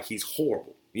me in. Like, he's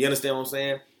horrible. You understand what I'm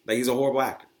saying? Like, he's a horrible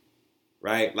actor.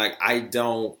 Right? Like, I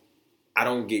don't I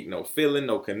don't get no feeling,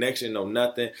 no connection, no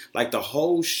nothing. Like the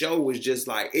whole show was just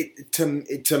like to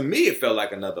me. It felt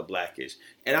like another Blackish,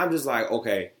 and I'm just like,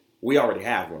 okay, we already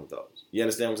have one of those. You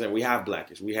understand what I'm saying? We have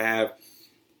Blackish. We have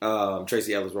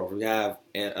Tracy Ellis Ross. We have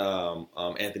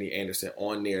Anthony Anderson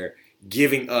on there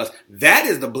giving us that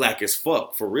is the black as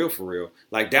fuck for real, for real.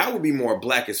 Like that would be more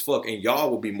black as fuck, and y'all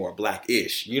would be more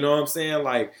blackish. You know what I'm saying?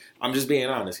 Like I'm just being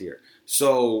honest here.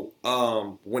 So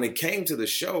when it came to the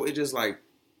show, it just like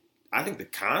I think the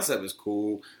concept is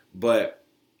cool, but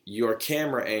your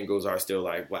camera angles are still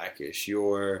like blackish.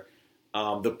 Your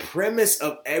the premise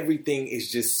of everything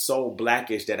is just so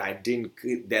blackish that I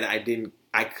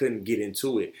couldn't get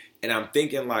into it. And I'm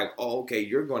thinking like, oh, okay,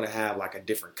 you're going to have like a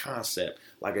different concept,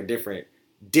 like a different.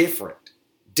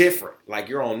 Like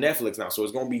you're on Netflix now, so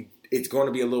it's going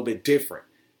to be a little bit different.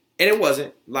 And it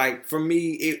wasn't. Like for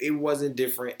me, it wasn't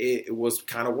different. It was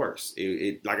kind of worse.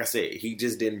 Like I said, he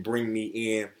just didn't bring me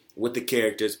in with the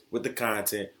characters, with the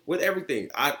content, with everything.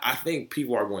 I think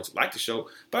people are going to like the show,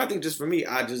 but I think just for me,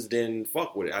 I just didn't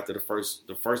fuck with it after the first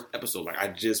episode. Like I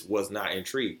just was not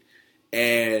intrigued.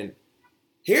 And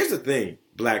here's the thing,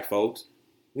 black folks.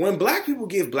 When black people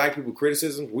give black people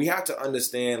criticism, we have to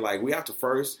understand, like, we have to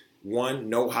first, one,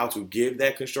 know how to give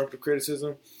that constructive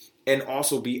criticism and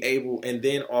also be able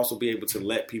to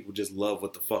let people just love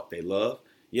what the fuck they love.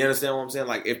 You understand what I'm saying?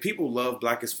 Like, if people love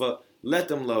Black as Fuck, let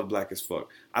them love Black as Fuck.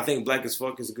 I think Black as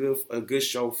Fuck is a good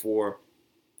show for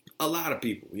a lot of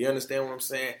people. You understand what I'm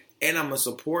saying? And I'm going to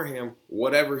support him,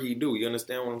 whatever he do. You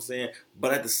understand what I'm saying?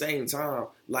 But at the same time,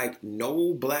 like,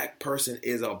 no black person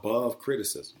is above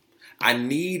criticism. I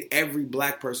need every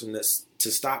black person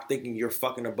to stop thinking you're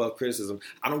fucking above criticism.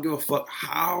 I don't give a fuck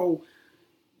how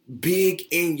big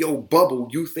in your bubble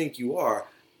you think you are.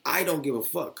 I don't give a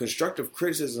fuck. Constructive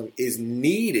criticism is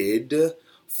needed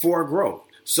for growth.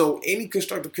 So any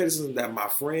constructive criticism that my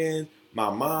friends, my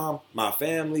mom, my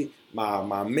family,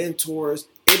 my mentors,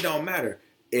 it don't matter.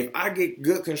 If I get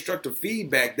good constructive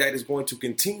feedback that is going to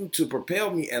continue to propel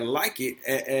me and like it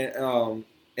and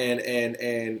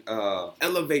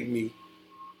elevate me,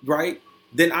 right?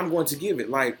 Then I'm going to give it.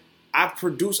 Like, I've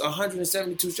produced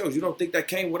 172 shows. You don't think that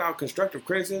came without constructive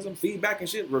criticism, feedback and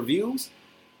shit, reviews?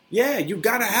 Yeah, you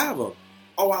gotta have them.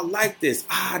 Oh, I like this.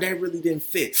 That really didn't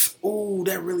fit. Ooh,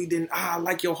 that really didn't. I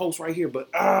like your host right here, but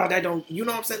that don't. You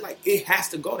know what I'm saying? Like, it has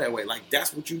to go that way. Like,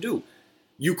 that's what you do.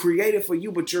 You create it for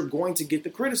you, but you're going to get the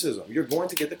criticism. You're going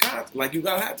to get the content. Like, you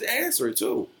gotta have to answer it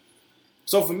too.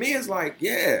 So for me, it's like,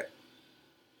 yeah,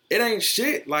 it ain't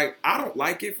shit. Like, I don't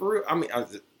like it for real. I mean,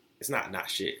 it's not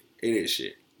shit. It is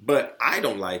shit. But I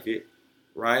don't like it,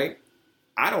 right?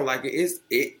 I don't like it.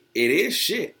 It is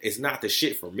shit. It's not the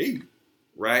shit for me,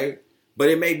 right? But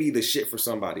it may be the shit for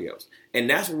somebody else. And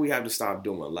that's what we have to stop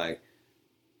doing. Like,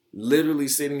 literally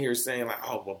sitting here saying, like,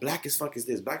 oh, well, Black as Fuck is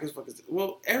this. Black as Fuck is this.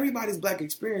 Well, everybody's black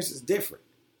experience is different.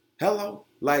 Hello?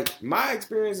 Like, my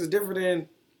experience is different than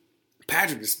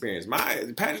Patrick's experience.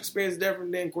 Patrick's experience is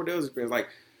different than Cordell's experience. Like,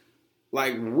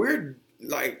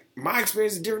 my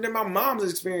experience is different than my mom's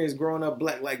experience growing up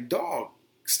black. Like, dog,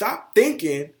 stop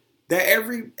thinking that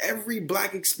every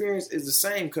black experience is the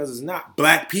same because it's not.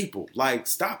 Black people. Like,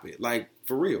 stop it. Like,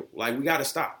 for real. Like, we got to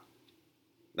stop.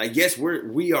 Like, yes,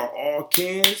 we are all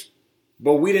kins,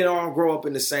 but we didn't all grow up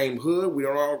in the same hood. We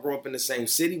don't all grow up in the same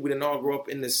city. We didn't all grow up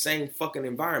in the same fucking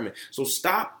environment. So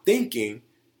stop thinking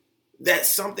that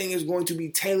something is going to be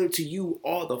tailored to you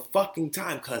all the fucking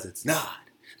time, because it's not.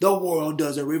 The world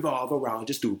doesn't revolve around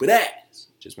your stupid ass.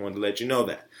 Just wanted to let you know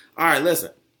that. All right,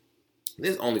 listen.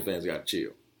 This OnlyFans got to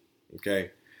chill.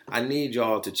 Okay? I need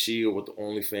y'all to chill with the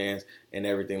OnlyFans and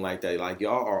everything like that. Like,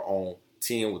 y'all are on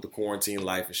 10 with the quarantine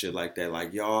life and shit like that.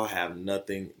 Like, y'all have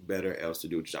nothing better else to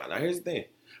do with y'all. Now, here's the thing.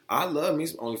 I love me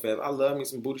some OnlyFans. I love me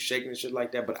some booty shaking and shit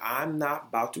like that. But I'm not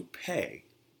about to pay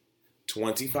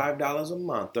 $25 a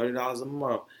month, $30 a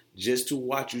month just to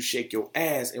watch you shake your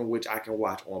ass, in which I can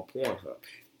watch on Pornhub.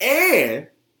 And,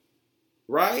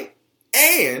 right?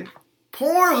 And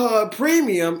Pornhub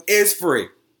Premium is free.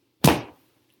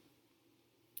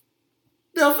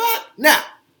 The fuck?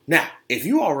 Now, if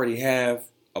you already have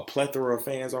a plethora of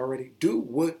fans already, do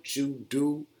what you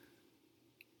do,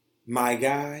 my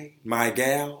guy, my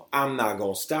gal. I'm not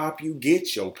going to stop you.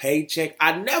 Get your paycheck.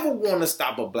 I never want to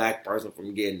stop a black person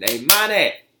from getting their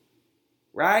money.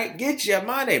 Right? Get your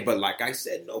money. But like I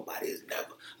said, nobody is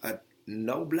never,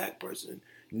 no black person,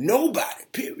 nobody,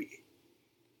 period,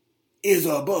 is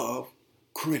above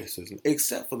criticism,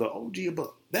 except for the OG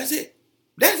above. That's it.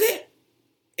 That's it.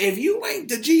 If you ain't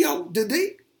the G.O., the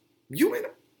D, you ain't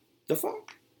the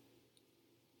fuck.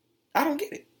 I don't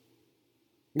get it.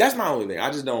 That's my only thing. I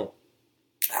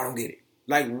don't get it.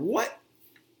 Like, what?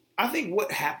 I think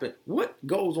what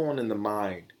goes on in the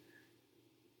mind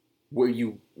where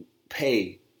you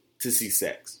pay to see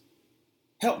sex?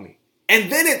 Help me.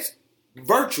 And then it's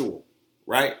virtual,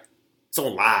 right? It's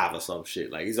on live or some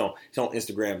shit. Like it's on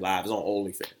Instagram Live. It's on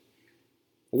OnlyFans.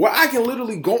 Where I can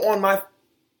literally go on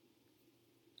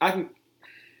I'm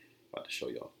about to show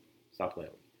y'all. Stop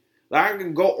playing with me. Like I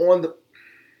can go on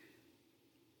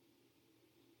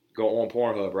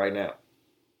Pornhub right now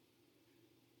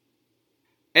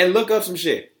and look up some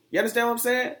shit. You understand what I'm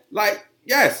saying? Like,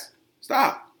 yes,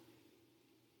 stop.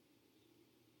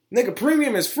 Nigga,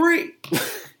 premium is free.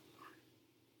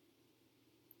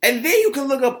 And then you can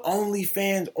look up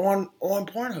OnlyFans on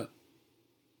Pornhub.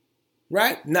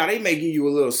 Right? Now, they may give you a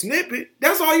little snippet.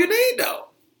 That's all you need, though.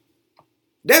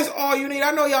 That's all you need.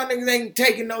 I know y'all niggas ain't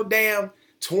taking no damn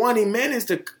 20 minutes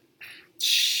to...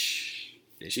 Shh.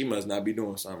 She must not be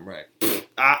doing something right.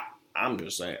 I'm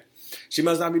just saying. She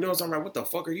must not be doing something right. What the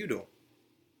fuck are you doing?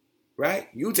 Right?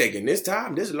 You taking this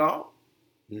time, this long?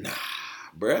 Nah,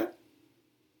 bruh.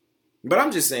 But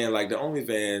I'm just saying, like, the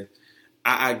OnlyFans,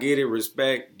 I get it,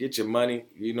 respect, get your money,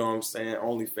 you know what I'm saying?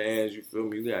 OnlyFans, you feel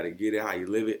me? You gotta get it how you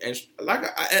live it. And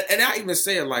I even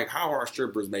said, like, how are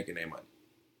strippers making their money?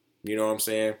 You know what I'm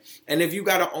saying? And if you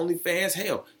got an OnlyFans,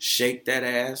 hell, shake that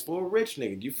ass for a rich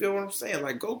nigga. You feel what I'm saying?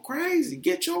 Like, go crazy,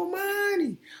 get your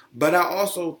money. But I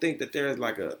also think that there's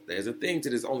a thing to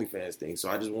this OnlyFans thing. So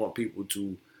I just want people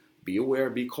to be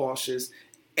aware, be cautious,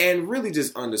 and really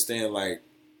just understand, like,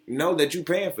 know that you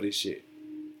paying for this shit.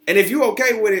 And if you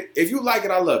okay with it, if you like it,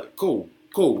 I love it. Cool.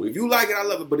 If you like it, I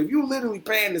love it. But if you literally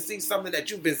paying to see something that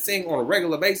you've been seeing on a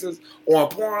regular basis on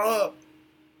Pornhub,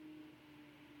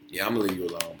 yeah, I'm gonna leave you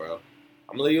alone, bro.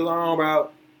 I'm gonna leave you alone,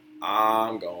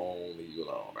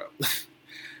 bro.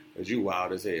 Cause you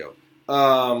wild as hell.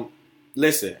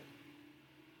 Listen,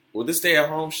 with this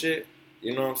stay-at-home shit,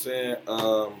 you know what I'm saying?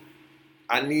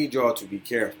 I need y'all to be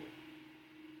careful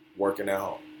working at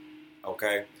home.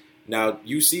 Okay? Now,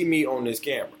 you see me on this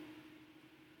camera.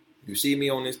 You see me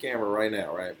on this camera right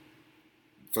now, right?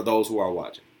 For those who are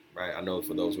watching, right? I know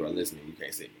for those who are listening, you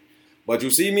can't see me. But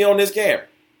you see me on this camera,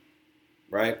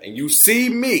 right? And you see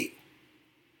me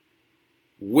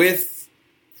with,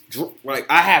 like,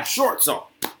 I have shorts on,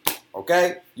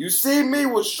 okay? You see me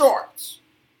with shorts,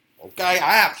 okay?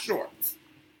 I have shorts.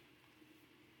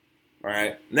 All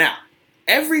right? Now,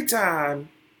 every time,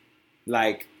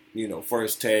 like, you know,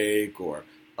 First Take or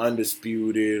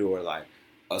Undisputed or like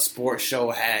a sports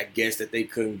show had guests that they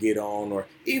couldn't get on, or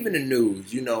even the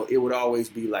news, you know, it would always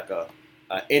be like a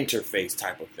interface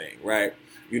type of thing, right?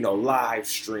 You know, live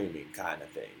streaming kind of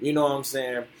thing. You know what I'm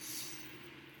saying?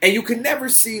 And you can never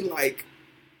see like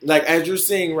as you're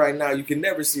seeing right now, you can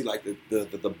never see like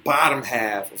the bottom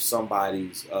half of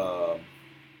somebody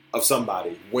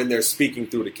when they're speaking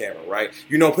through the camera, right?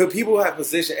 You know, people have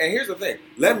position. And here's the thing.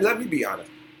 Let me be honest.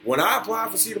 When I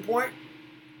applied for Cedar Point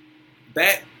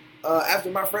back after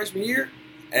my freshman year,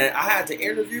 and I had to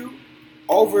interview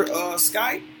over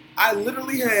Skype, I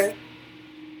literally had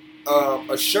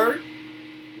a shirt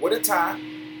with a tie,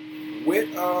 with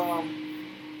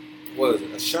what is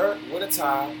it? A shirt with a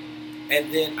tie,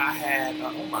 and then I had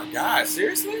oh my God,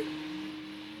 seriously,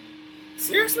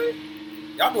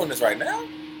 y'all doing this right now?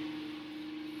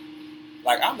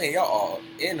 Like, I mean, y'all all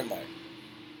in the mic.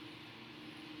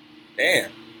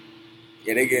 Damn.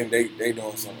 Yeah, they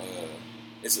doing some.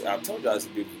 I told y'all it's a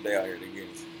beautiful day out here. They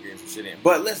getting some shit in.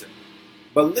 But listen,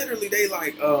 literally they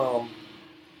like I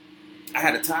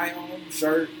had a tie on,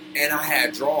 shirt, and I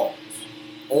had drawers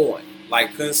on.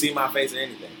 Like, couldn't see my face or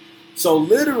anything. So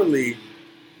literally,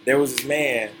 there was this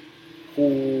man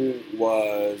who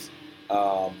was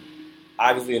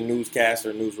obviously a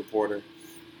newscaster, news reporter,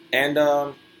 and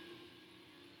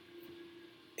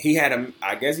he had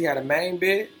a main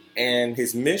bit. And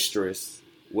his mistress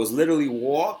was literally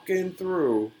walking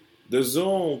through the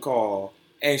Zoom call,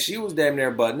 and she was damn near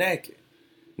butt naked.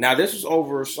 Now, this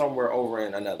was somewhere over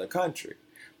in another country.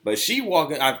 But she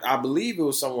walking, I believe it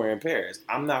was somewhere in Paris.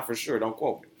 I'm not for sure, don't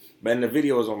quote me. But the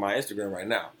video is on my Instagram right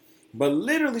now. But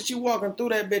literally, she walking through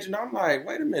that bitch, and I'm like,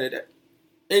 wait a minute.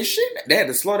 They had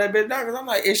to slow that bitch down, because I'm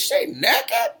like, is she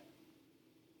naked?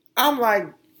 I'm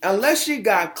like, unless she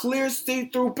got clear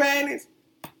see-through panties,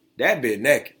 that bitch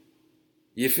naked.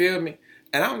 You feel me?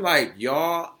 And I'm like,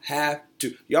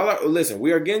 listen,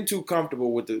 we are getting too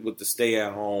comfortable with the stay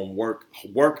at home, work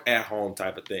at home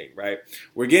type of thing, right?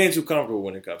 We're getting too comfortable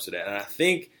when it comes to that. And I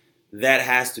think that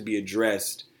has to be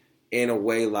addressed in a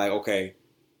way like, okay,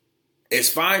 it's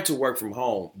fine to work from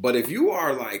home, but if you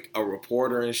are like a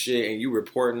reporter and shit and you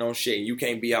reporting on shit and you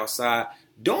can't be outside,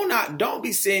 don't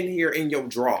be sitting here in your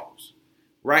drawers.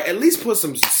 right? At least put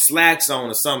some slacks on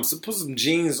or something. So put some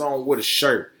jeans on with a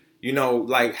shirt. You know,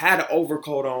 like had an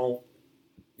overcoat on.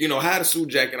 You know, had a suit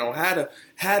jacket on. Had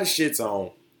the shits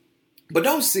on. But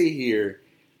don't sit here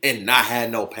and not have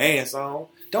no pants on.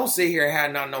 Don't sit here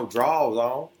and have no drawers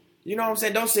on. You know what I'm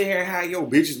saying? Don't sit here and have your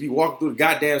bitches be walking through the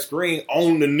goddamn screen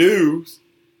on the news.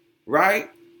 Right?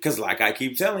 Because like I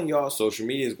keep telling y'all, social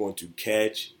media is going to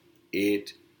catch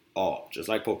it all. Just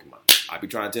like Pokemon. I be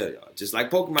trying to tell y'all. Just like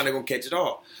Pokemon, they're going to catch it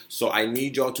all. So I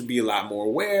need y'all to be a lot more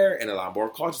aware and a lot more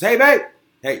cautious. Hey, babe!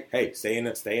 Hey, stay in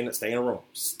the room.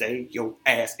 Stay your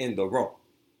ass in the room.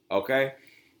 Okay?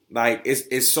 Like,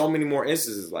 it's so many more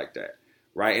instances like that.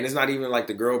 Right? And it's not even like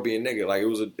the girl being nigga. Like,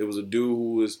 it was a dude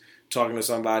who was talking to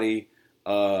somebody,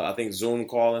 I think Zoom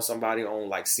calling somebody on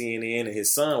like CNN, and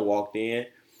his son walked in.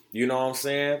 You know what I'm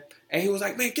saying? And he was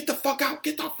like, man, get the fuck out.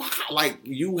 Get the fuck out. Like,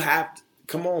 you have to,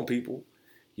 come on, people.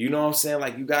 You know what I'm saying?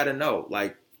 Like, you got to know.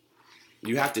 Like,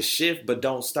 you have to shift, but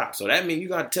don't stop. So that means you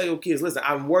got to tell your kids, listen,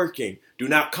 I'm working. Do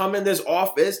not come in this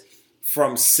office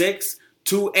from 6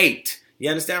 to 8. You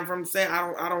understand what I'm saying?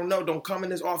 I don't know. Don't come in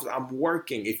this office. I'm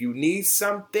working. If you need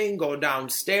something, go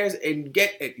downstairs and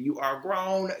get it. You are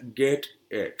grown. Get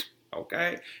it.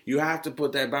 Okay? You have to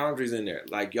put that boundaries in there.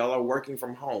 Like, y'all are working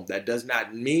from home. That does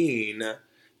not mean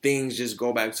things just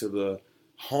go back to the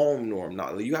home norm.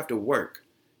 No, you have to work.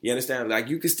 You understand? Like,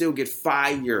 you can still get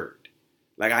fired.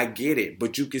 Like, I get it.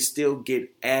 But you can still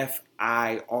get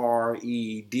fired.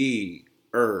 You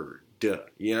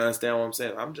understand what I'm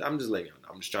saying? I'm just letting you know.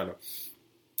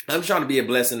 I'm trying to be a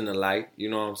blessing in the light. You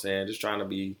know what I'm saying? Just trying to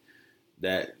be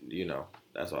that, you know.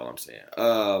 That's all I'm saying.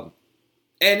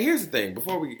 And here's the thing,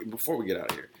 before we get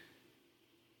out of here.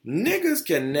 Niggas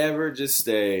can never just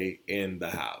stay in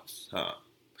the house, huh?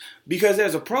 Because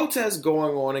there's a protest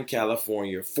going on in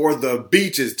California for the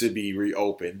beaches to be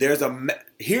reopened.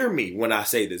 Hear me when I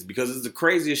say this, because it's the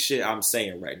craziest shit I'm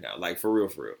saying right now. Like, for real,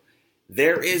 for real.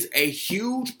 There is a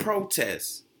huge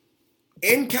protest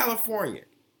in California.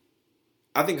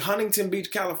 I think Huntington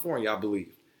Beach, California, I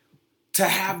believe. To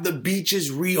have the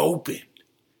beaches reopened.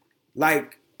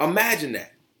 Like, imagine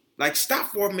that. Like, stop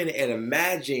for a minute and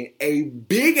imagine a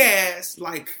big ass,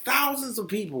 like thousands of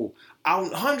people,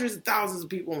 hundreds of thousands of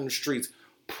people on the streets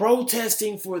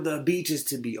protesting for the beaches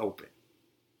to be open.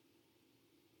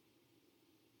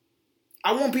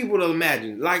 I want people to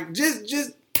imagine, like,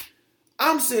 just,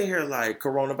 I'm sitting here like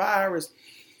coronavirus.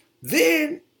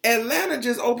 Then Atlanta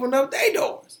just opened up their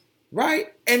doors, right?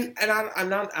 And I'm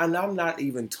not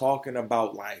even talking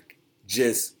about like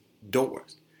just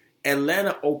doors.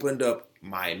 Atlanta opened up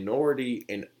minority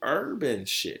and urban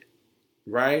shit,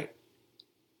 right?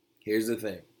 Here's the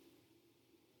thing.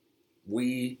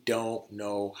 We don't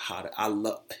know how to, I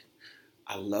love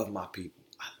my people.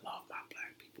 I love my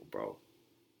black people, bro.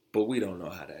 But we don't know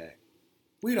how to act.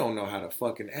 We don't know how to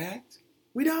fucking act.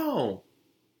 We don't.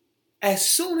 As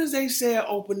soon as they said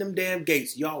open them damn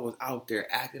gates, y'all was out there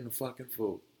acting a fucking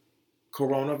fool.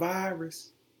 Coronavirus.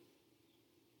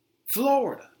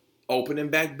 Florida. Opening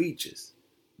back beaches.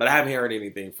 But I haven't heard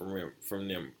anything from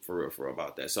them for real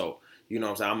about that. So, you know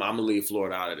what I'm saying? I'm going to leave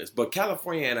Florida out of this. But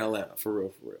California and Atlanta, for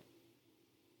real.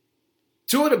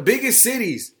 Two of the biggest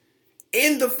cities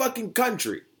in the fucking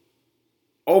country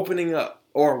opening up.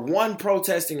 Or one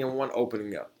protesting and one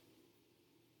opening up.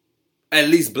 At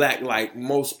least black, like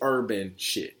most urban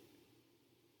shit.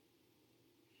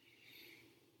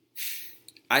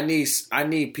 I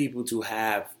need people to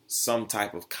have some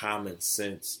type of common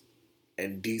sense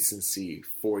and decency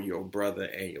for your brother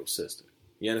and your sister.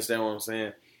 You understand what I'm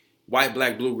saying? White,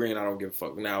 black, blue, green, I don't give a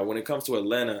fuck. Now, when it comes to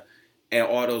Atlanta and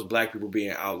all those black people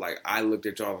being out, like, I looked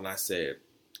at y'all and I said,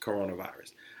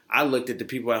 coronavirus. I looked at the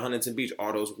people at Huntington Beach,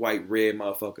 all those white, red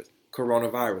motherfuckers,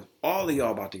 coronavirus. All of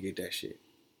y'all about to get that shit.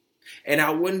 And I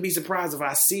wouldn't be surprised if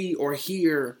I see or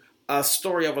hear a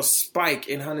story of a spike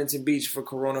in Huntington Beach for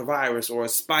coronavirus or a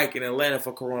spike in Atlanta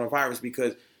for coronavirus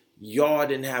because y'all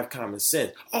didn't have common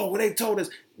sense. Well, they told us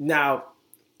that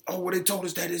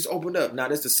it's opened up. Now,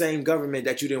 that's the same government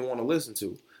that you didn't want to listen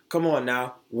to. Come on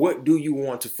now. What do you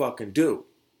want to fucking do?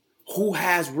 Who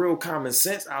has real common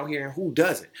sense out here and who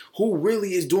doesn't? Who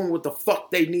really is doing what the fuck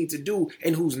they need to do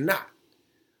and who's not?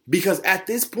 Because at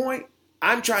this point,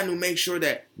 I'm trying to make sure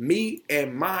that me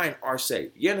and mine are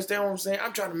safe. You understand what I'm saying?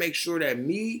 I'm trying to make sure that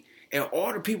me and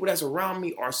all the people that's around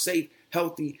me are safe,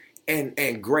 healthy,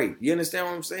 and great. You understand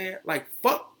what I'm saying? Like,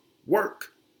 fuck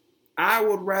work. I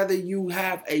would rather you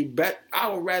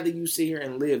sit here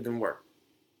and live than work.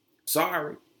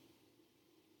 Sorry.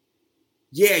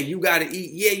 Yeah, you gotta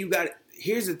eat. Yeah, you gotta.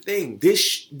 Here's the thing.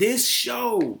 This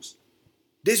shows.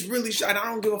 This really shows. I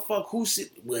don't give a fuck who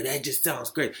sit. Well, that just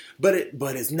sounds great. But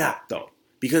it's not though.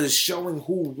 because it's showing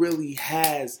who really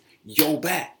has your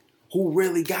back, who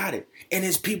really got it. And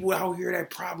there's people out here that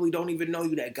probably don't even know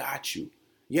you that got you.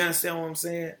 You understand what I'm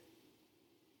saying?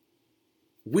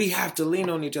 We have to lean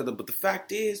on each other. But the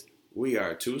fact is, we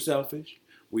are too selfish.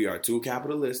 We are too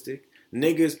capitalistic.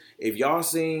 Niggas, if y'all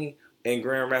seen in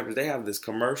Grand Rapids, they have this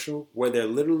commercial where they're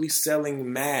literally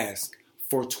selling masks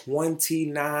for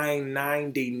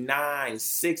 $29.99.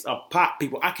 6 a pop,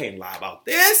 people. I can't lie about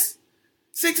this.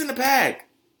 6 in the pack.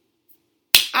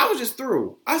 I was just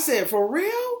through. I said, for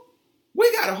real?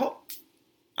 We got a whole...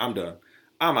 I'm done.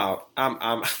 I'm out.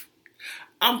 I'm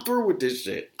through with this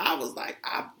shit. I was like,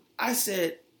 I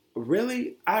said,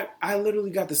 really? I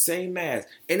literally got the same mask.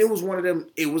 And it was one of them,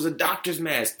 it was a doctor's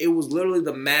mask. It was literally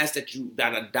the mask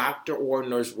that a doctor or a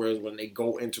nurse wears when they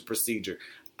go into procedure.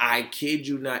 I kid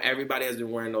you not, everybody has been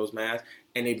wearing those masks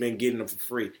and they've been getting them for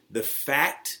free. The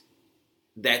fact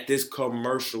that this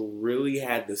commercial really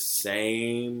had the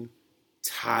same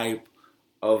type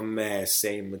of mask,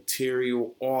 same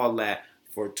material, all that,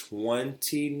 for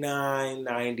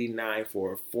 $29.99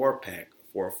 for a 4-pack,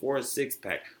 for a 4 or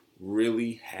 6-pack,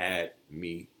 really had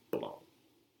me blown.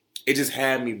 It just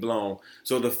had me blown.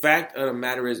 So the fact of the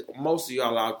matter is, most of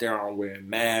y'all out there aren't wearing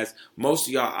masks. Most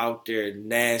of y'all out there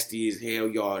nasty as hell.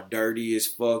 Y'all dirty as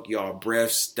fuck. Y'all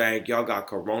breath stank. Y'all got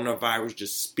coronavirus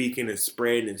just speaking and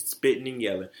spreading and spitting and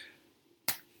yelling.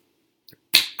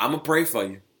 I'm going to pray for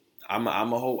you.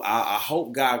 I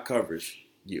hope God covers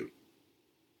you.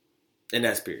 In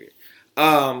that spirit.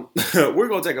 We're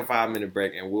going to take a 5-minute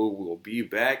break and we'll be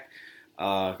back.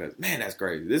 Because, man, that's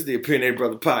crazy. This is the Opinionated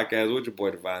Brother Podcast with your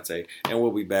boy Devontae. And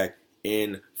we'll be back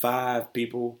in 5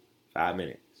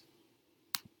 minutes.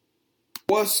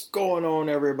 What's going on,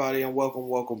 everybody? And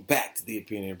welcome back to the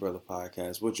Opinionated Brother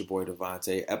Podcast with your boy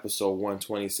Devontae, episode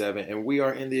 127. And we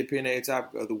are in the Opinionated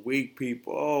Topic of the Week,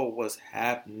 people. Oh, what's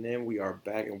happening? We are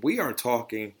back. And we are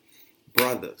talking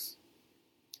brothers.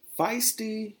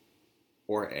 Feisty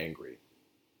or angry?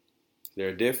 Is there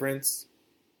a difference?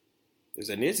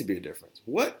 There needs to be a difference.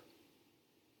 What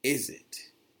is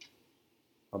it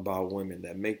about women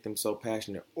that make them so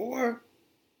passionate? Or,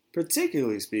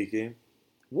 particularly speaking,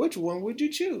 which one would you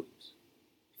choose?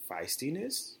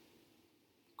 Feistiness?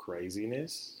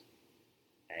 Craziness?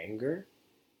 Anger?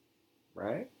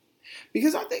 Right?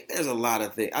 Because I think there's a lot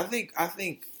of things. I think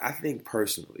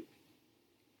personally,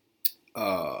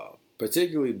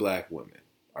 particularly black women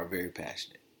are very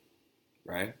passionate,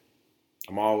 right?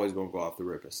 I'm always going to go off the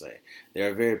rip and say they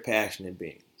are very passionate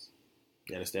beings.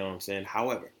 You understand what I'm saying?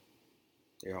 However,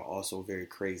 they are also very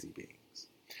crazy beings.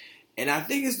 And I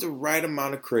think it's the right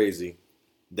amount of crazy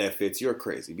that fits your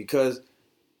crazy. Because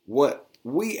what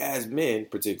we as men,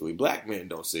 particularly black men,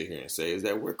 don't sit here and say is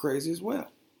that we're crazy as well.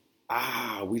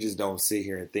 We just don't sit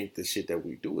here and think the shit that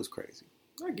we do is crazy.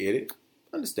 I get it.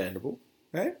 Understandable,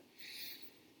 right?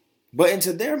 But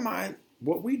into their mind,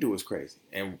 what we do is crazy.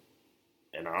 And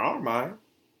in our mind,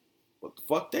 what the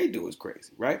fuck they do is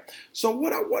crazy, right? So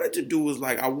what I wanted to do was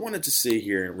I wanted to sit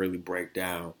here and really break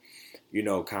down,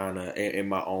 kind of in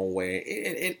my own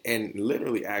way and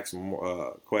literally ask some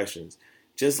more questions.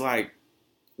 Just like,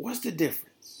 what's the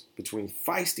difference between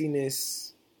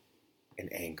feistiness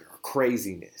and anger or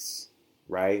craziness,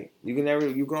 right? You can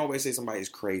always say somebody's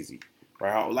crazy,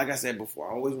 right? Like I said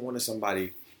before, I always wanted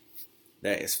somebody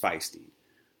that is feisty.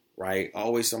 Right?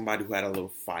 Always somebody who had a little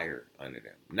fire under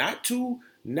them. Not too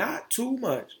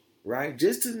much, right?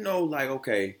 Just to know,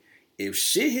 okay, if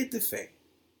shit hit the fan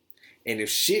and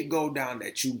if shit go down,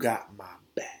 that you got my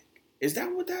back. Is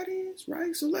that what that is,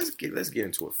 right? So let's get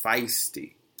into it.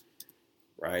 Feisty,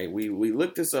 right? We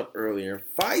looked this up earlier.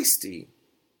 Feisty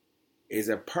is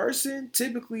a person,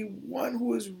 typically one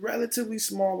who is relatively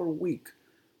small or weak,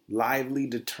 lively,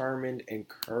 determined,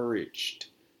 encouraged,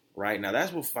 right? Now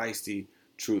that's what feisty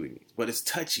truly means, but it's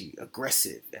touchy,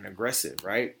 aggressive,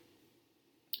 right?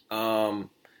 And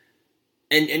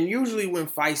usually when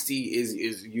feisty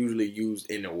is usually used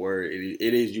in a word,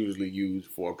 it is usually used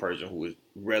for a person who is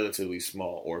relatively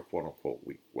small or quote unquote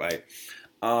weak, right?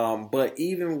 But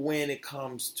even when it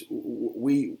comes to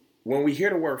when we hear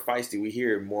the word feisty, we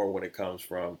hear it more when it comes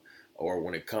from or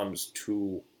when it comes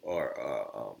to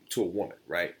a woman,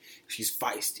 right? She's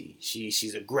feisty,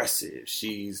 she's aggressive,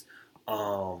 she's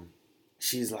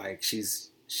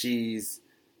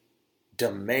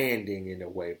demanding in a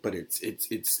way, but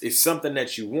it's something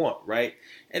that you want, right?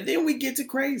 And then we get to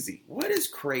crazy. What is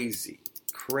crazy?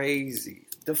 Crazy.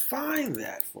 Define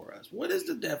that for us. What is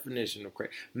the definition of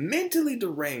crazy? Mentally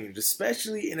deranged,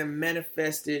 especially in a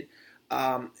manifested,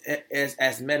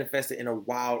 as manifested in a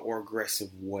wild or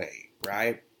aggressive way,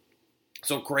 right?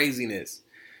 So craziness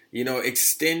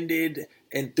Extended,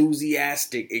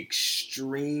 enthusiastic,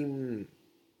 extreme,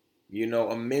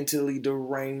 a mentally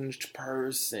deranged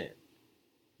person,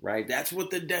 right? That's what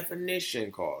the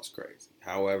definition calls crazy.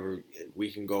 However,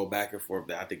 we can go back and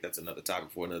forth. I think that's another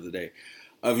topic for another day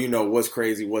of, what's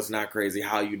crazy, what's not crazy,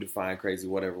 how you define crazy,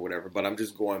 whatever. But I'm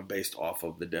just going based off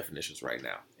of the definitions right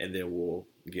now, and then we'll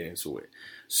get into it.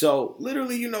 So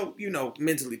literally,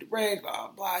 mentally deranged, blah,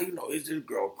 blah, is this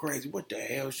girl crazy? What the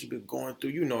hell she been going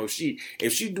through?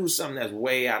 If she do something that's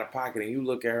way out of pocket and you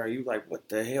look at her and you like, what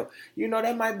the hell?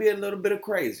 That might be a little bit of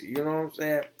crazy. You know what I'm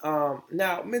saying?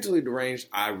 Now, mentally deranged,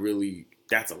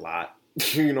 that's a lot.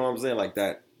 You know what I'm saying? Like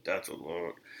that's a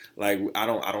lot. Like, I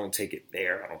don't take it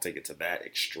there. I don't take it to that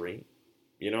extreme.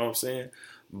 You know what I'm saying?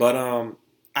 But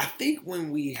I think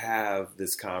when we have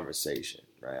this conversation,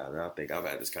 right? I think I've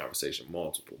had this conversation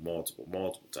multiple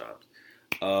times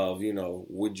of,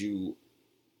 would you?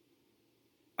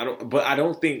 I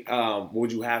don't think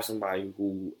would you have somebody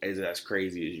who is as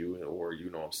crazy as you, or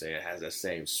has that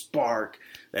same spark,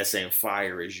 that same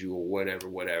fire as you, or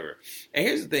whatever. And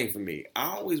here's the thing for me: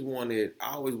 I always wanted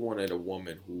a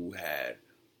woman who had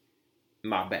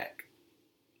my back,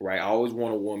 right? I always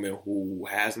want a woman who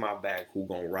has my back, who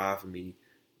gonna ride for me.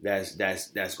 That's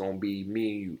gonna be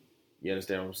me and you. You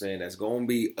understand what I'm saying? That's gonna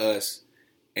be us,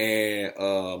 and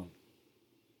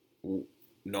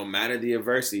no matter the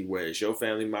adversity, whether it's your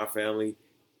family, my family,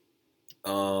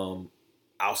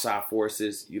 outside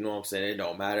forces, you know what I'm saying? It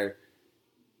don't matter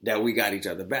that we got each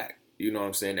other back. You know what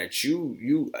I'm saying? That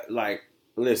you like,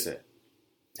 listen,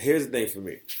 here's the thing for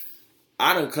me.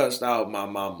 I done cussed out my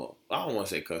mama. I don't want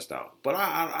to say cussed out, but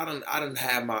I've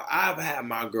had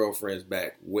my girlfriend's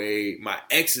back my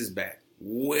ex's back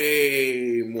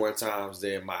way more times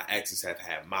than my exes have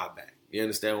had my back. You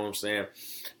understand what I'm saying?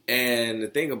 And the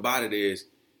thing about it is,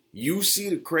 you see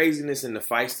the craziness and the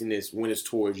feistiness when it's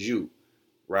towards you,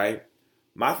 right?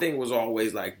 My thing was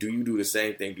always like, do you do the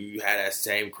same thing? Do you have that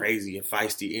same crazy and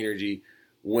feisty energy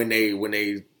when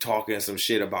they talking some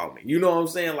shit about me? You know what I'm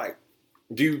saying? Like,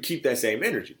 do you keep that same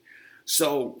energy?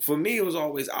 So for me, it was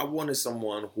always, I wanted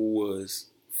someone who was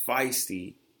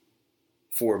feisty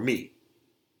for me,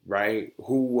 right?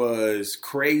 Who was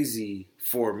crazy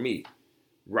for me,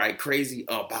 right? Crazy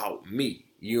about me.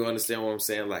 You understand what I'm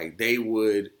saying? Like, they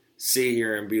would sit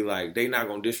here and be like, they not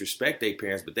going to disrespect their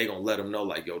parents, but they going to let them know,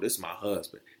 like, yo, this is my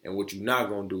husband. And what you not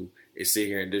going to do is sit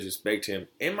here and disrespect him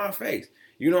in my face.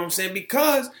 You know what I'm saying?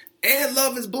 Because, and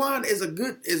Love is Blind is a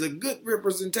good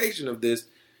representation of this.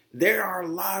 There are a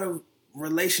lot of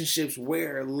relationships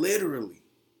where literally,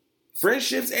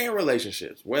 friendships and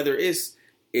relationships, whether it's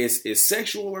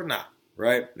sexual or not,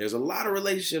 right? There's a lot of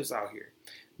relationships out here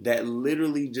that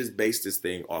literally just base this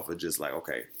thing off of just like,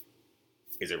 okay,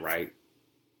 is it right?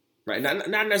 Right? Not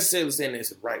necessarily saying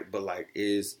it's right, but like,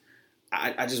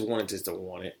 I just wanted just to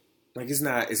want it. Like, it's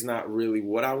not really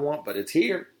what I want, but it's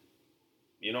here.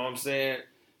 You know what I'm saying?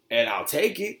 And I'll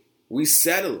take it. We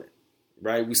settling,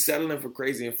 right? We settling for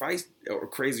crazy and feisty, or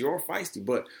crazy or feisty.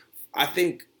 But I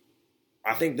think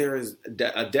there is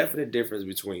a definite difference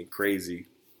between crazy,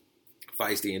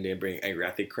 feisty, and then being angry.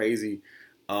 I think crazy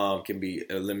can be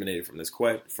eliminated from this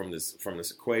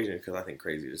equation, because I think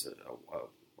crazy is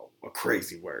a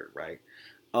crazy word, right?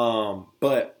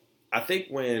 But I think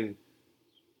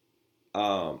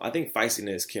I think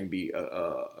feistiness can be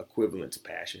equivalent to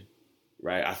passion,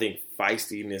 right? I think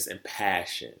feistiness and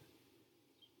passionate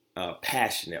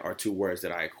are two words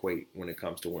that I equate when it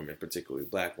comes to women, particularly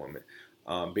black women.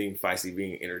 Being feisty,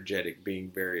 being energetic,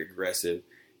 being very aggressive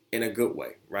in a good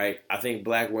way, right? I think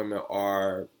black women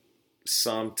are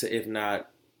if not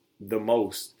the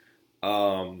most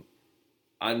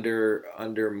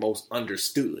most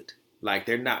understood. Like,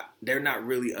 they're not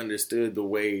really understood the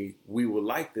way we would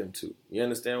like them to. You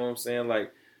understand what I'm saying?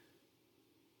 Like,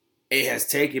 it has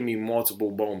taken me multiple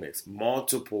moments,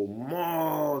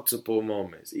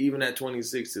 even at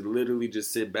 26, to literally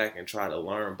just sit back and try to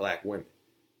learn black women,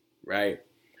 right?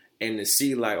 And to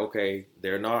see, like, okay,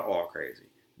 they're not all crazy.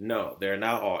 No, they're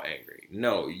not all angry.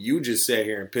 No, you just sat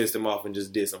here and pissed them off and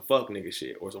just did some fuck nigga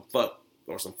shit, or some fuck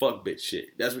bitch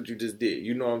shit. That's what you just did.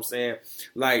 You know what I'm saying?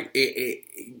 Like,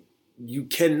 we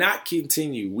cannot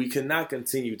continue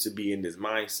to be in this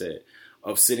mindset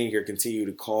of sitting here, continue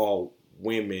to call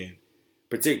women,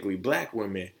 particularly black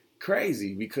women,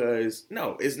 crazy, because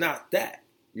no, it's not that.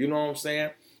 You know what I'm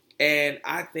saying? And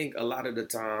I think a lot of the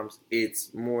times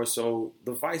it's more so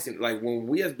the feisty. Like, when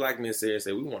we as black men say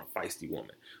we want a feisty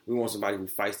woman, we want somebody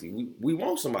who's feisty. We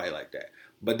want somebody like that.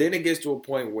 But then it gets to a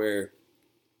point where,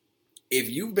 if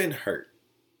you've been hurt,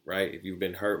 right? If you've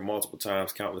been hurt multiple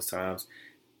times, countless times,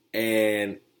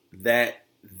 and that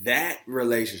that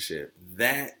relationship,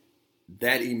 that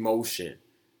emotion,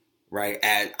 right,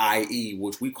 i.e.,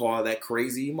 which we call that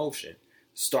crazy emotion,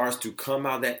 starts to come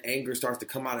out, that anger starts to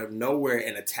come out of nowhere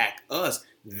and attack us,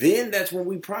 then that's when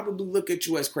we probably look at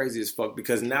you as crazy as fuck,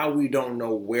 because now we don't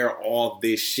know where all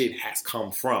this shit has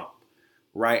come from,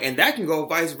 right? And that can go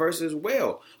vice versa as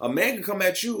well. A man can come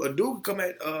at you, a dude can come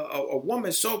at a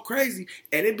woman so crazy,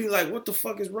 and it'd be like, what the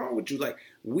fuck is wrong with you? Like,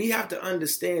 we have to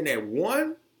understand that,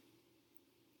 one,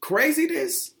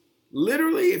 craziness,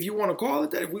 literally, if you want to call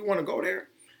it that, if we want to go there,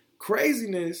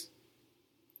 craziness,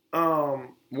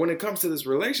 when it comes to this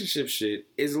relationship shit,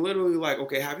 is literally like,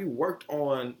 okay, have you worked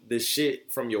on the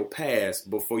shit from your past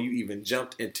before you even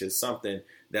jumped into something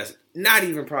that's not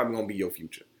even probably going to be your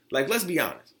future? Like, let's be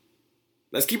honest.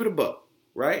 Let's keep it above,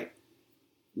 right?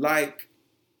 Like,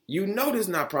 you know this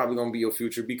not probably going to be your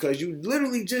future because you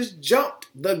literally just jumped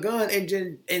the gun and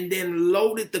then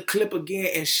loaded the clip again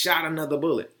and shot another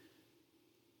bullet.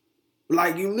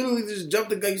 Like, you literally just jumped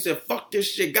the gun, you said, fuck this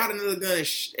shit, got another gun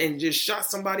and just shot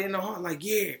somebody in the heart. Like,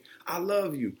 yeah, I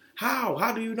love you. How?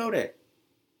 How do you know that?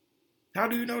 How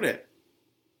do you know that?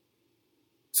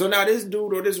 So now this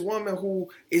dude or this woman who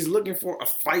is looking for a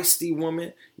feisty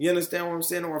woman, you understand what I'm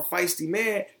saying, or a feisty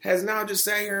man, has now just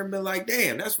sat here and been like,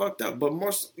 damn, that's fucked up. But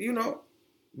most,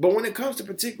 but when it comes to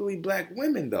particularly black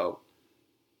women, though,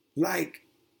 like,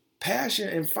 passion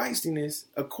and feistiness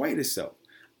equate itself.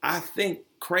 I think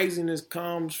craziness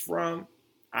comes from,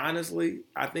 honestly,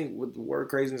 I think what the word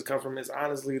craziness comes from is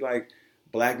honestly like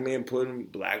black men putting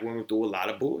black women through a lot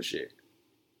of bullshit.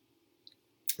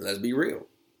 Let's be real,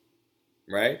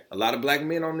 right? A lot of black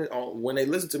men when they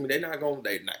listen to me,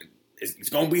 it's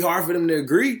going to be hard for them to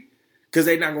agree because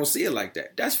they're not going to see it like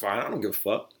that. That's fine. I don't give a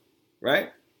fuck, right?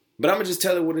 But I'm going to just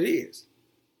tell it what it is.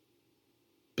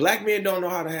 Black men don't know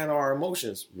how to handle our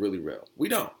emotions really well. We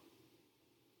don't.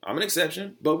 I'm an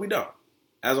exception, but we don't.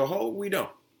 As a whole, we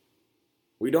don't.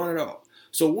 We don't at all.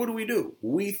 So what do?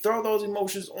 We throw those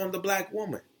emotions on the black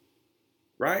woman,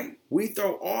 right? We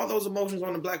throw all those emotions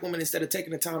on the black woman instead of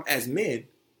taking the time as men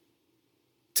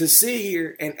to sit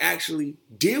here and actually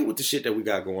deal with the shit that we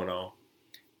got going on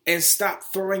and stop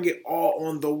throwing it all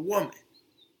on the woman,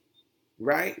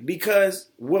 right?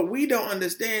 Because what we don't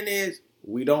understand is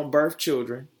we don't birth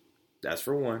children. That's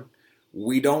for one.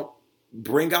 We don't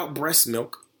bring out breast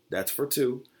milk. That's for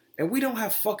two. And we don't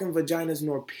have fucking vaginas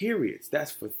nor periods.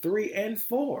 That's for 3 and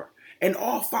 4. And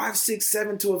all 5, 6,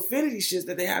 7 to infinity shits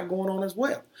that they have going on as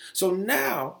well. So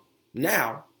now,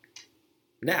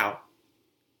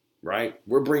 right,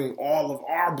 we're bringing all of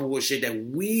our bullshit that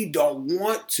we don't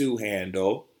want to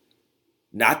handle.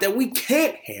 Not that we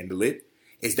can't handle it.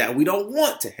 It's that we don't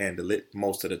want to handle it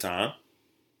most of the time.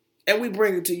 And we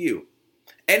bring it to you.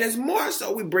 And it's more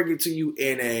so we bring it to you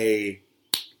in a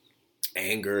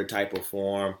anger type of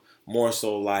form, more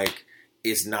so like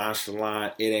it's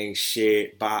nonchalant, it ain't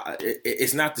shit,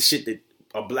 it's not the shit that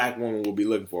a black woman will be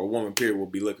looking for, a woman period will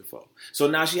be looking for. So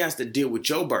now she has to deal with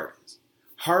your burdens,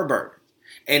 her burdens.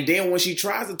 And then when she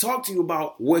tries to talk to you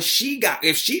about what she got,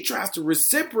 if she tries to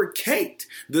reciprocate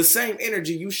the same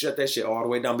energy, you shut that shit all the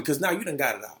way down because now you done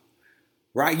got it out,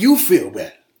 right? You feel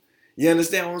better. You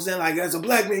understand what I'm saying? Like, as a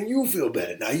black man, you feel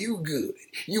better. Now you good.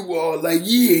 You all like,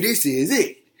 yeah, this is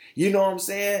it. You know what I'm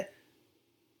saying?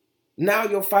 Now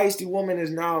your feisty woman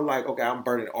is now like, okay, I'm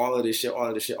burning all of this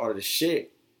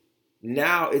shit.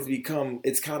 Now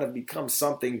it's kind of become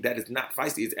something that is not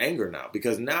feisty. It's anger now.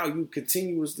 Because now you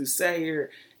continuously sit here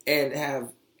and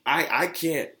have, I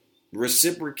can't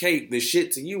reciprocate the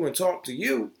shit to you and talk to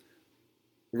you.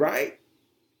 Right?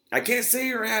 I can't sit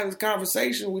here and have this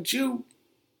conversation with you.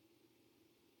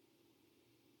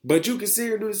 But you can sit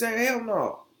here and do the same. Hell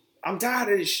no. I'm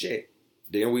tired of this shit.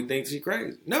 Then we think she's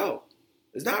crazy. No,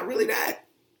 it's not really that.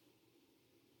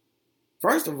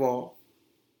 First of all,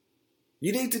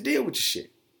 you need to deal with your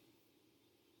shit.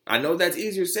 I know that's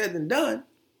easier said than done,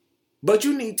 but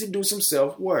you need to do some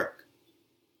self-work.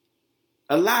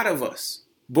 A lot of us,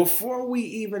 before we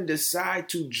even decide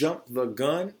to jump the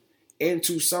gun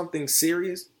into something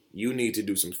serious, you need to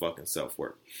do some fucking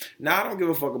self-work. Now, I don't give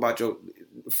a fuck about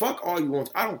fuck all you want.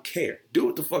 I don't care. Do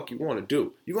what the fuck you want to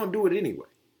do. You're going to do it anyway.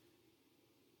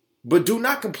 But do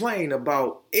not complain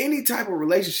about any type of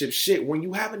relationship shit when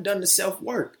you haven't done the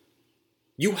self-work.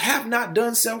 You have not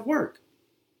done self-work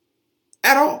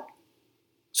at all.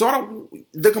 So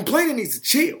the complaining needs to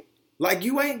chill. Like,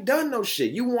 you ain't done no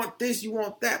shit. You want this, you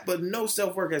want that, but no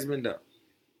self-work has been done.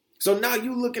 So now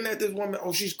you looking at this woman,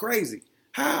 oh, she's crazy.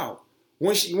 How?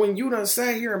 When you done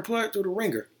sat here and put her through the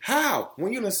ringer. How?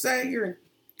 When you done sat here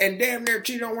and damn near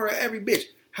cheated on her every bitch.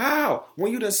 How?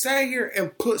 When you done sat here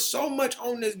and put so much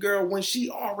on this girl when she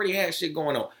already had shit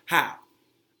going on. How?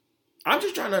 I'm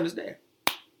just trying to understand.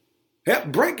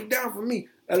 Help break it down for me.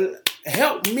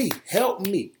 Help me. Help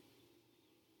me.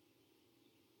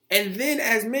 And then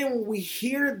as men, when we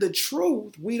hear the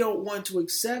truth, we don't want to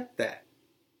accept that.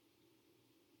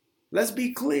 Let's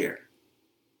be clear.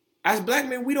 As black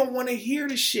men, we don't want to hear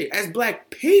the shit. As black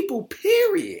people,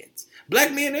 period.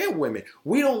 Black men and women,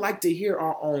 we don't like to hear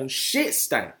our own shit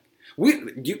stink.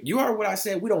 You heard what I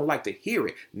said. We don't like to hear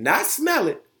it. Not smell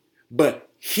it, but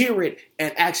hear it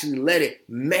and actually let it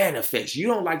manifest. You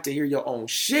don't like to hear your own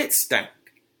shit stink.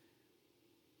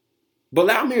 But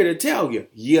I'm here to tell you,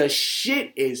 your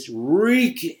shit is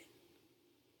reeking.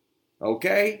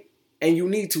 Okay? And you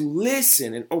need to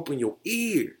listen and open your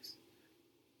ears.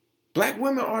 Black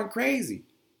women aren't crazy,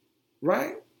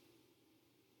 right?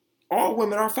 All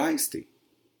women are feisty.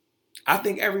 I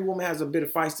think every woman has a bit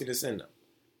of feistiness in them.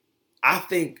 I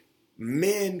think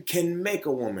men can make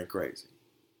a woman crazy.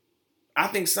 I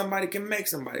think somebody can make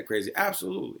somebody crazy.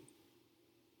 Absolutely.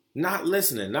 Not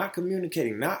listening, not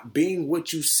communicating, not being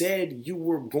what you said you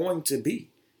were going to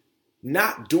be.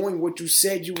 Not doing what you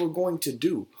said you were going to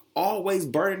do. Always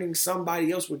burdening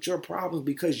somebody else with your problems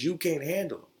because you can't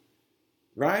handle them.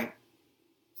 Right?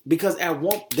 Because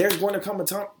there's going to come a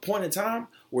point in time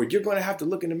where you're going to have to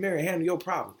look in the mirror and handle your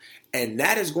problem. And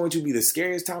that is going to be the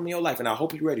scariest time in your life. And I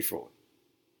hope you're ready for it.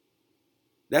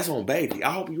 That's on baby.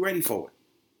 I hope you're ready for it.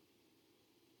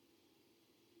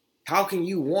 How can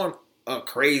you want a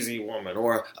crazy woman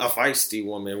or a feisty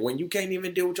woman when you can't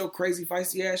even deal with your crazy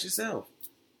feisty ass yourself?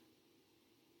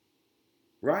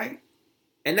 Right?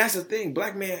 And that's the thing.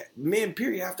 Black men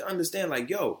period have to understand,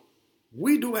 like, yo,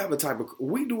 we do have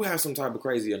some type of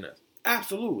crazy in us.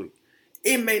 Absolutely.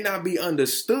 It may not be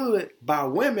understood by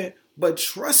women, but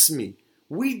trust me,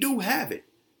 we do have it.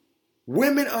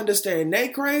 Women understand they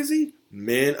crazy.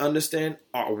 Men understand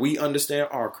we understand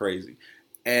our crazy.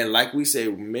 And like we say,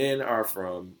 men are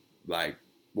from like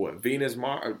what, Venus,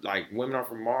 Mars, like women are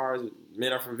from Mars,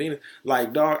 men are from Venus.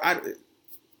 Like, dog,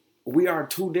 we are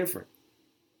too different.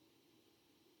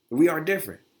 We are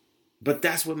different. But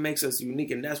that's what makes us unique,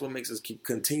 and that's what makes us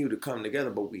continue to come together.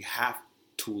 But we have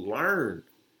to learn.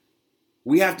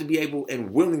 We have to be able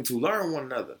and willing to learn one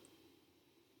another.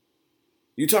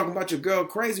 You talking about your girl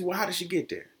crazy? Well, how did she get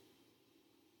there?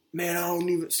 Man, I don't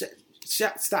even...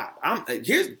 Stop.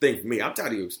 Here's the thing for me. I'm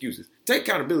tired of your excuses. Take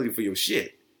accountability for your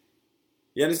shit.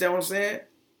 You understand what I'm saying?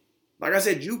 Like I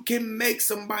said, you can make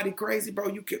somebody crazy, bro.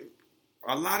 You can.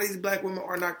 A lot of these black women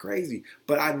are not crazy,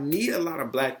 but I need a lot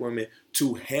of black women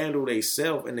to handle their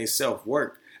self and their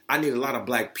self-work. I need a lot of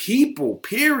black people,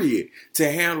 period,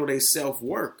 to handle their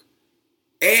self-work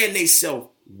and their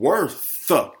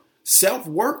self-worth.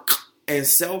 Self-work and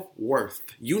self-worth.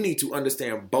 You need to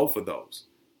understand both of those.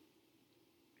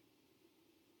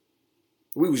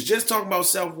 We was just talking about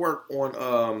self-work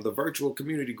on the virtual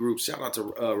community group. Shout out to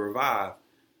Revive.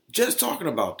 Just talking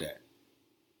about that.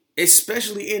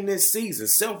 Especially in this season.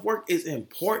 Self-work is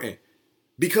important.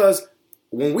 Because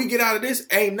when we get out of this,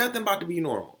 ain't nothing about to be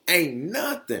normal. Ain't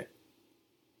nothing.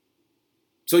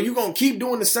 So you going to keep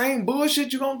doing the same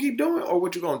bullshit you going to keep doing? Or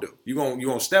what you going to do? You going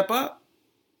to step up?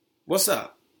 What's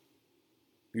up?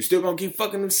 You still going to keep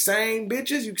fucking them same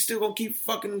bitches? You still going to keep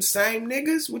fucking them same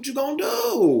niggas? What you going to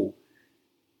do?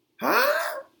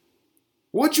 Huh?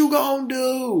 What you gonna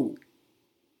do?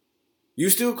 You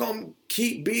still gonna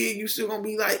keep big? You still gonna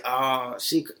be like,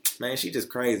 she just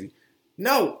crazy.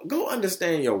 No, go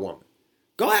understand your woman.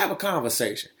 Go have a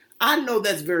conversation. I know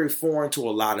that's very foreign to a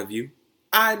lot of you.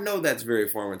 You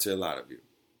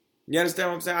understand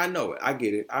what I'm saying? I know it. I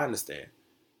get it. I understand.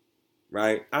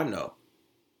 Right? I know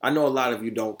a lot of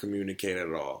you don't communicate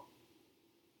at all.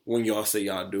 When y'all say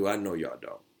y'all do, I know y'all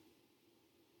don't.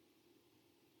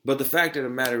 But the fact of the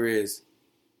matter is,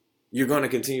 you're going to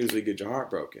continuously get your heart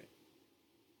broken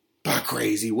by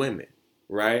crazy women,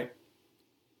 right?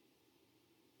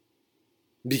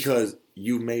 Because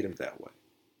you made them that way.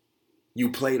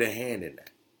 You played a hand in that.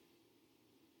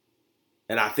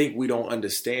 And I think we don't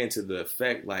understand to the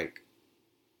effect, like,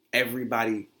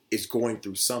 everybody is going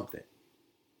through something.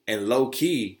 And low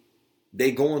key,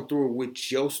 they going through it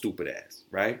with your stupid ass,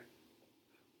 right?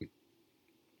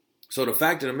 So the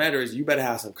fact of the matter is, you better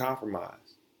have some compromise.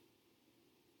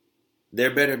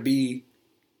 There better be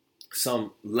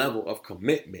some level of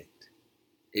commitment.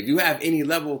 If you have any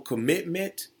level of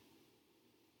commitment,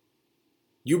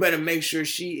 you better make sure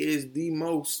she is the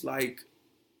most, like,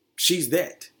 she's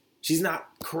that. She's not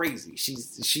crazy.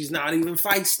 She's not even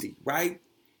feisty, right?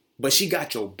 But she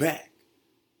got your back.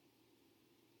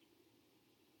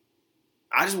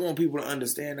 I just want people to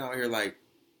understand out here, like,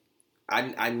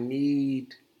 I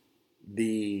need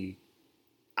the.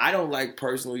 I don't like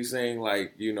personally saying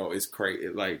like, you know, it's crazy.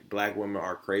 Like black women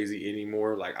are crazy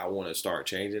anymore. Like I want to start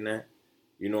changing that.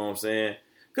 You know what I'm saying?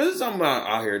 Because there's some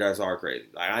out here that's all crazy.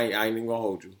 Like I ain't even gonna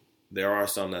hold you. There are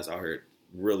some that's out here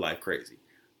real life crazy,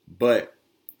 but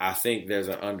I think there's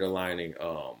an underlining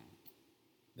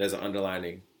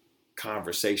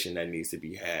conversation that needs to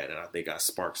be had, and I think I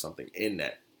sparked something in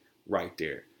that right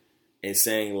there, and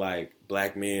saying like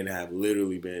black men have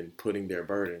literally been putting their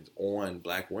burdens on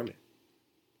black women.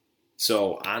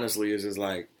 So honestly, it's just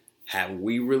like, have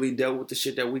we really dealt with the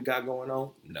shit that we got going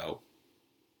on? No.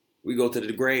 We go to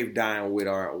the grave dying with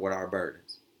our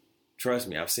burdens. Trust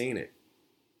me, I've seen it.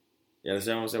 You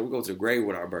understand what I'm saying? We go to the grave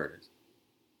with our burdens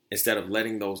instead of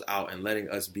letting those out and letting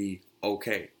us be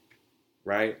okay,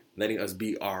 right? Letting us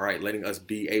be all right, letting us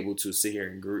be able to sit here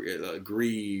and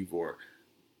grieve or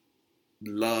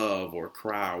love or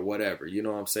cry or whatever. You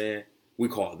know what I'm saying? We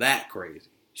call that crazy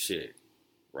shit,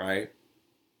 right?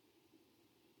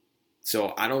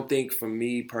 So I don't think for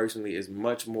me personally it's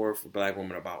much more for black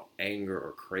women about anger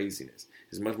or craziness.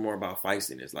 It's much more about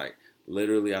feistiness. Like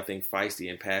literally I think feisty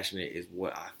and passionate is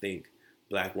what I think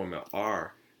black women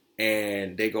are.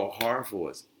 And they go hard for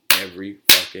us every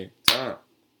fucking time.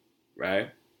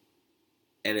 Right?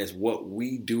 And it's what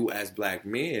we do as black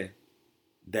men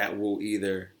that will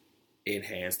either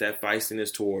enhance that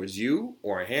feistiness towards you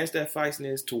or enhance that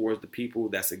feistiness towards the people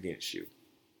that's against you.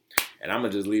 And I'm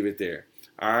going to just leave it there.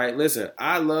 All right, listen,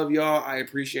 I love y'all. I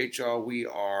appreciate y'all. We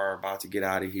are about to get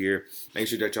out of here. Make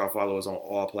sure that y'all follow us on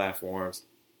all platforms.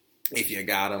 If you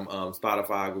got them,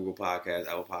 Spotify, Google Podcasts,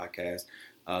 Apple Podcasts,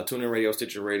 TuneIn Radio,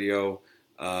 Stitcher Radio.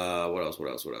 What else?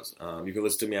 You can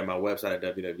listen to me at my website at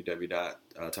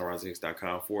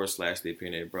www.tyron6.com/The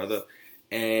Opinionated Brother.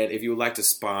 And if you would like to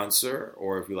sponsor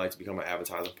or if you'd like to become an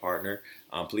advertising partner,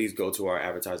 please go to our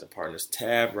advertising partners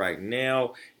tab right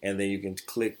now. And then you can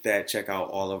click that, check out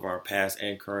all of our past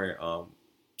and current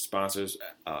sponsors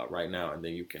right now. And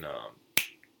then you can,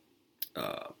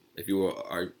 if you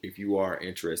are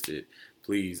interested,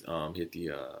 please hit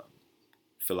the,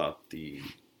 fill out the,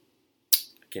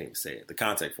 I can't even say it, the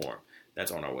contact form.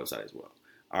 That's on our website as well.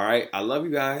 All right. I love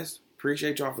you guys.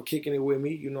 Appreciate y'all for kicking it with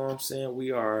me. You know what I'm saying?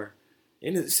 We are...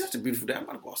 And it's such a beautiful day. I'm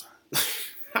about to go outside.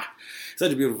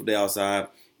 Such a beautiful day outside.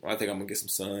 I think I'm gonna get some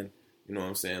sun. You know what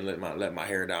I'm saying? Let my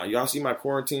hair down. Y'all see my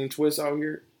quarantine twist out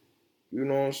here? You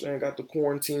know what I'm saying? Got the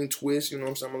quarantine twist. You know what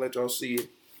I'm saying? I'm gonna let y'all see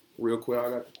it real quick. I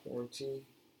got the quarantine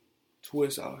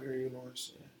twist out here. You know what I'm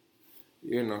saying?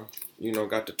 You know,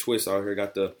 got the twist out here.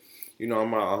 Got the, you know,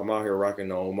 I'm out here rocking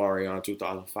the Omarion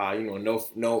 2005. You know,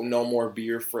 no more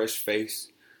beer, fresh face.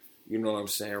 You know what I'm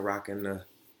saying? Rocking the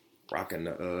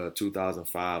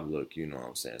 2005 look, you know what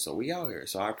I'm saying? So we out here.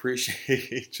 So I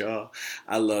appreciate y'all.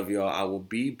 I love y'all. I will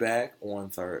be back on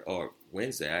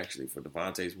Wednesday, actually, for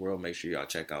Devontae's World. Make sure y'all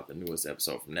check out the newest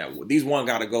episode from that. These One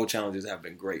Gotta Go challenges have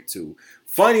been great, too.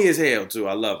 Funny as hell, too.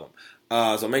 I love them.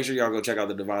 So make sure y'all go check out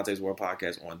the Devontae's World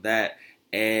podcast on that.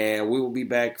 And we will be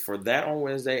back for that on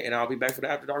Wednesday. And I'll be back for the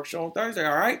After Dark show on Thursday,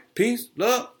 all right? Peace,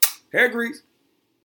 love, hair grease.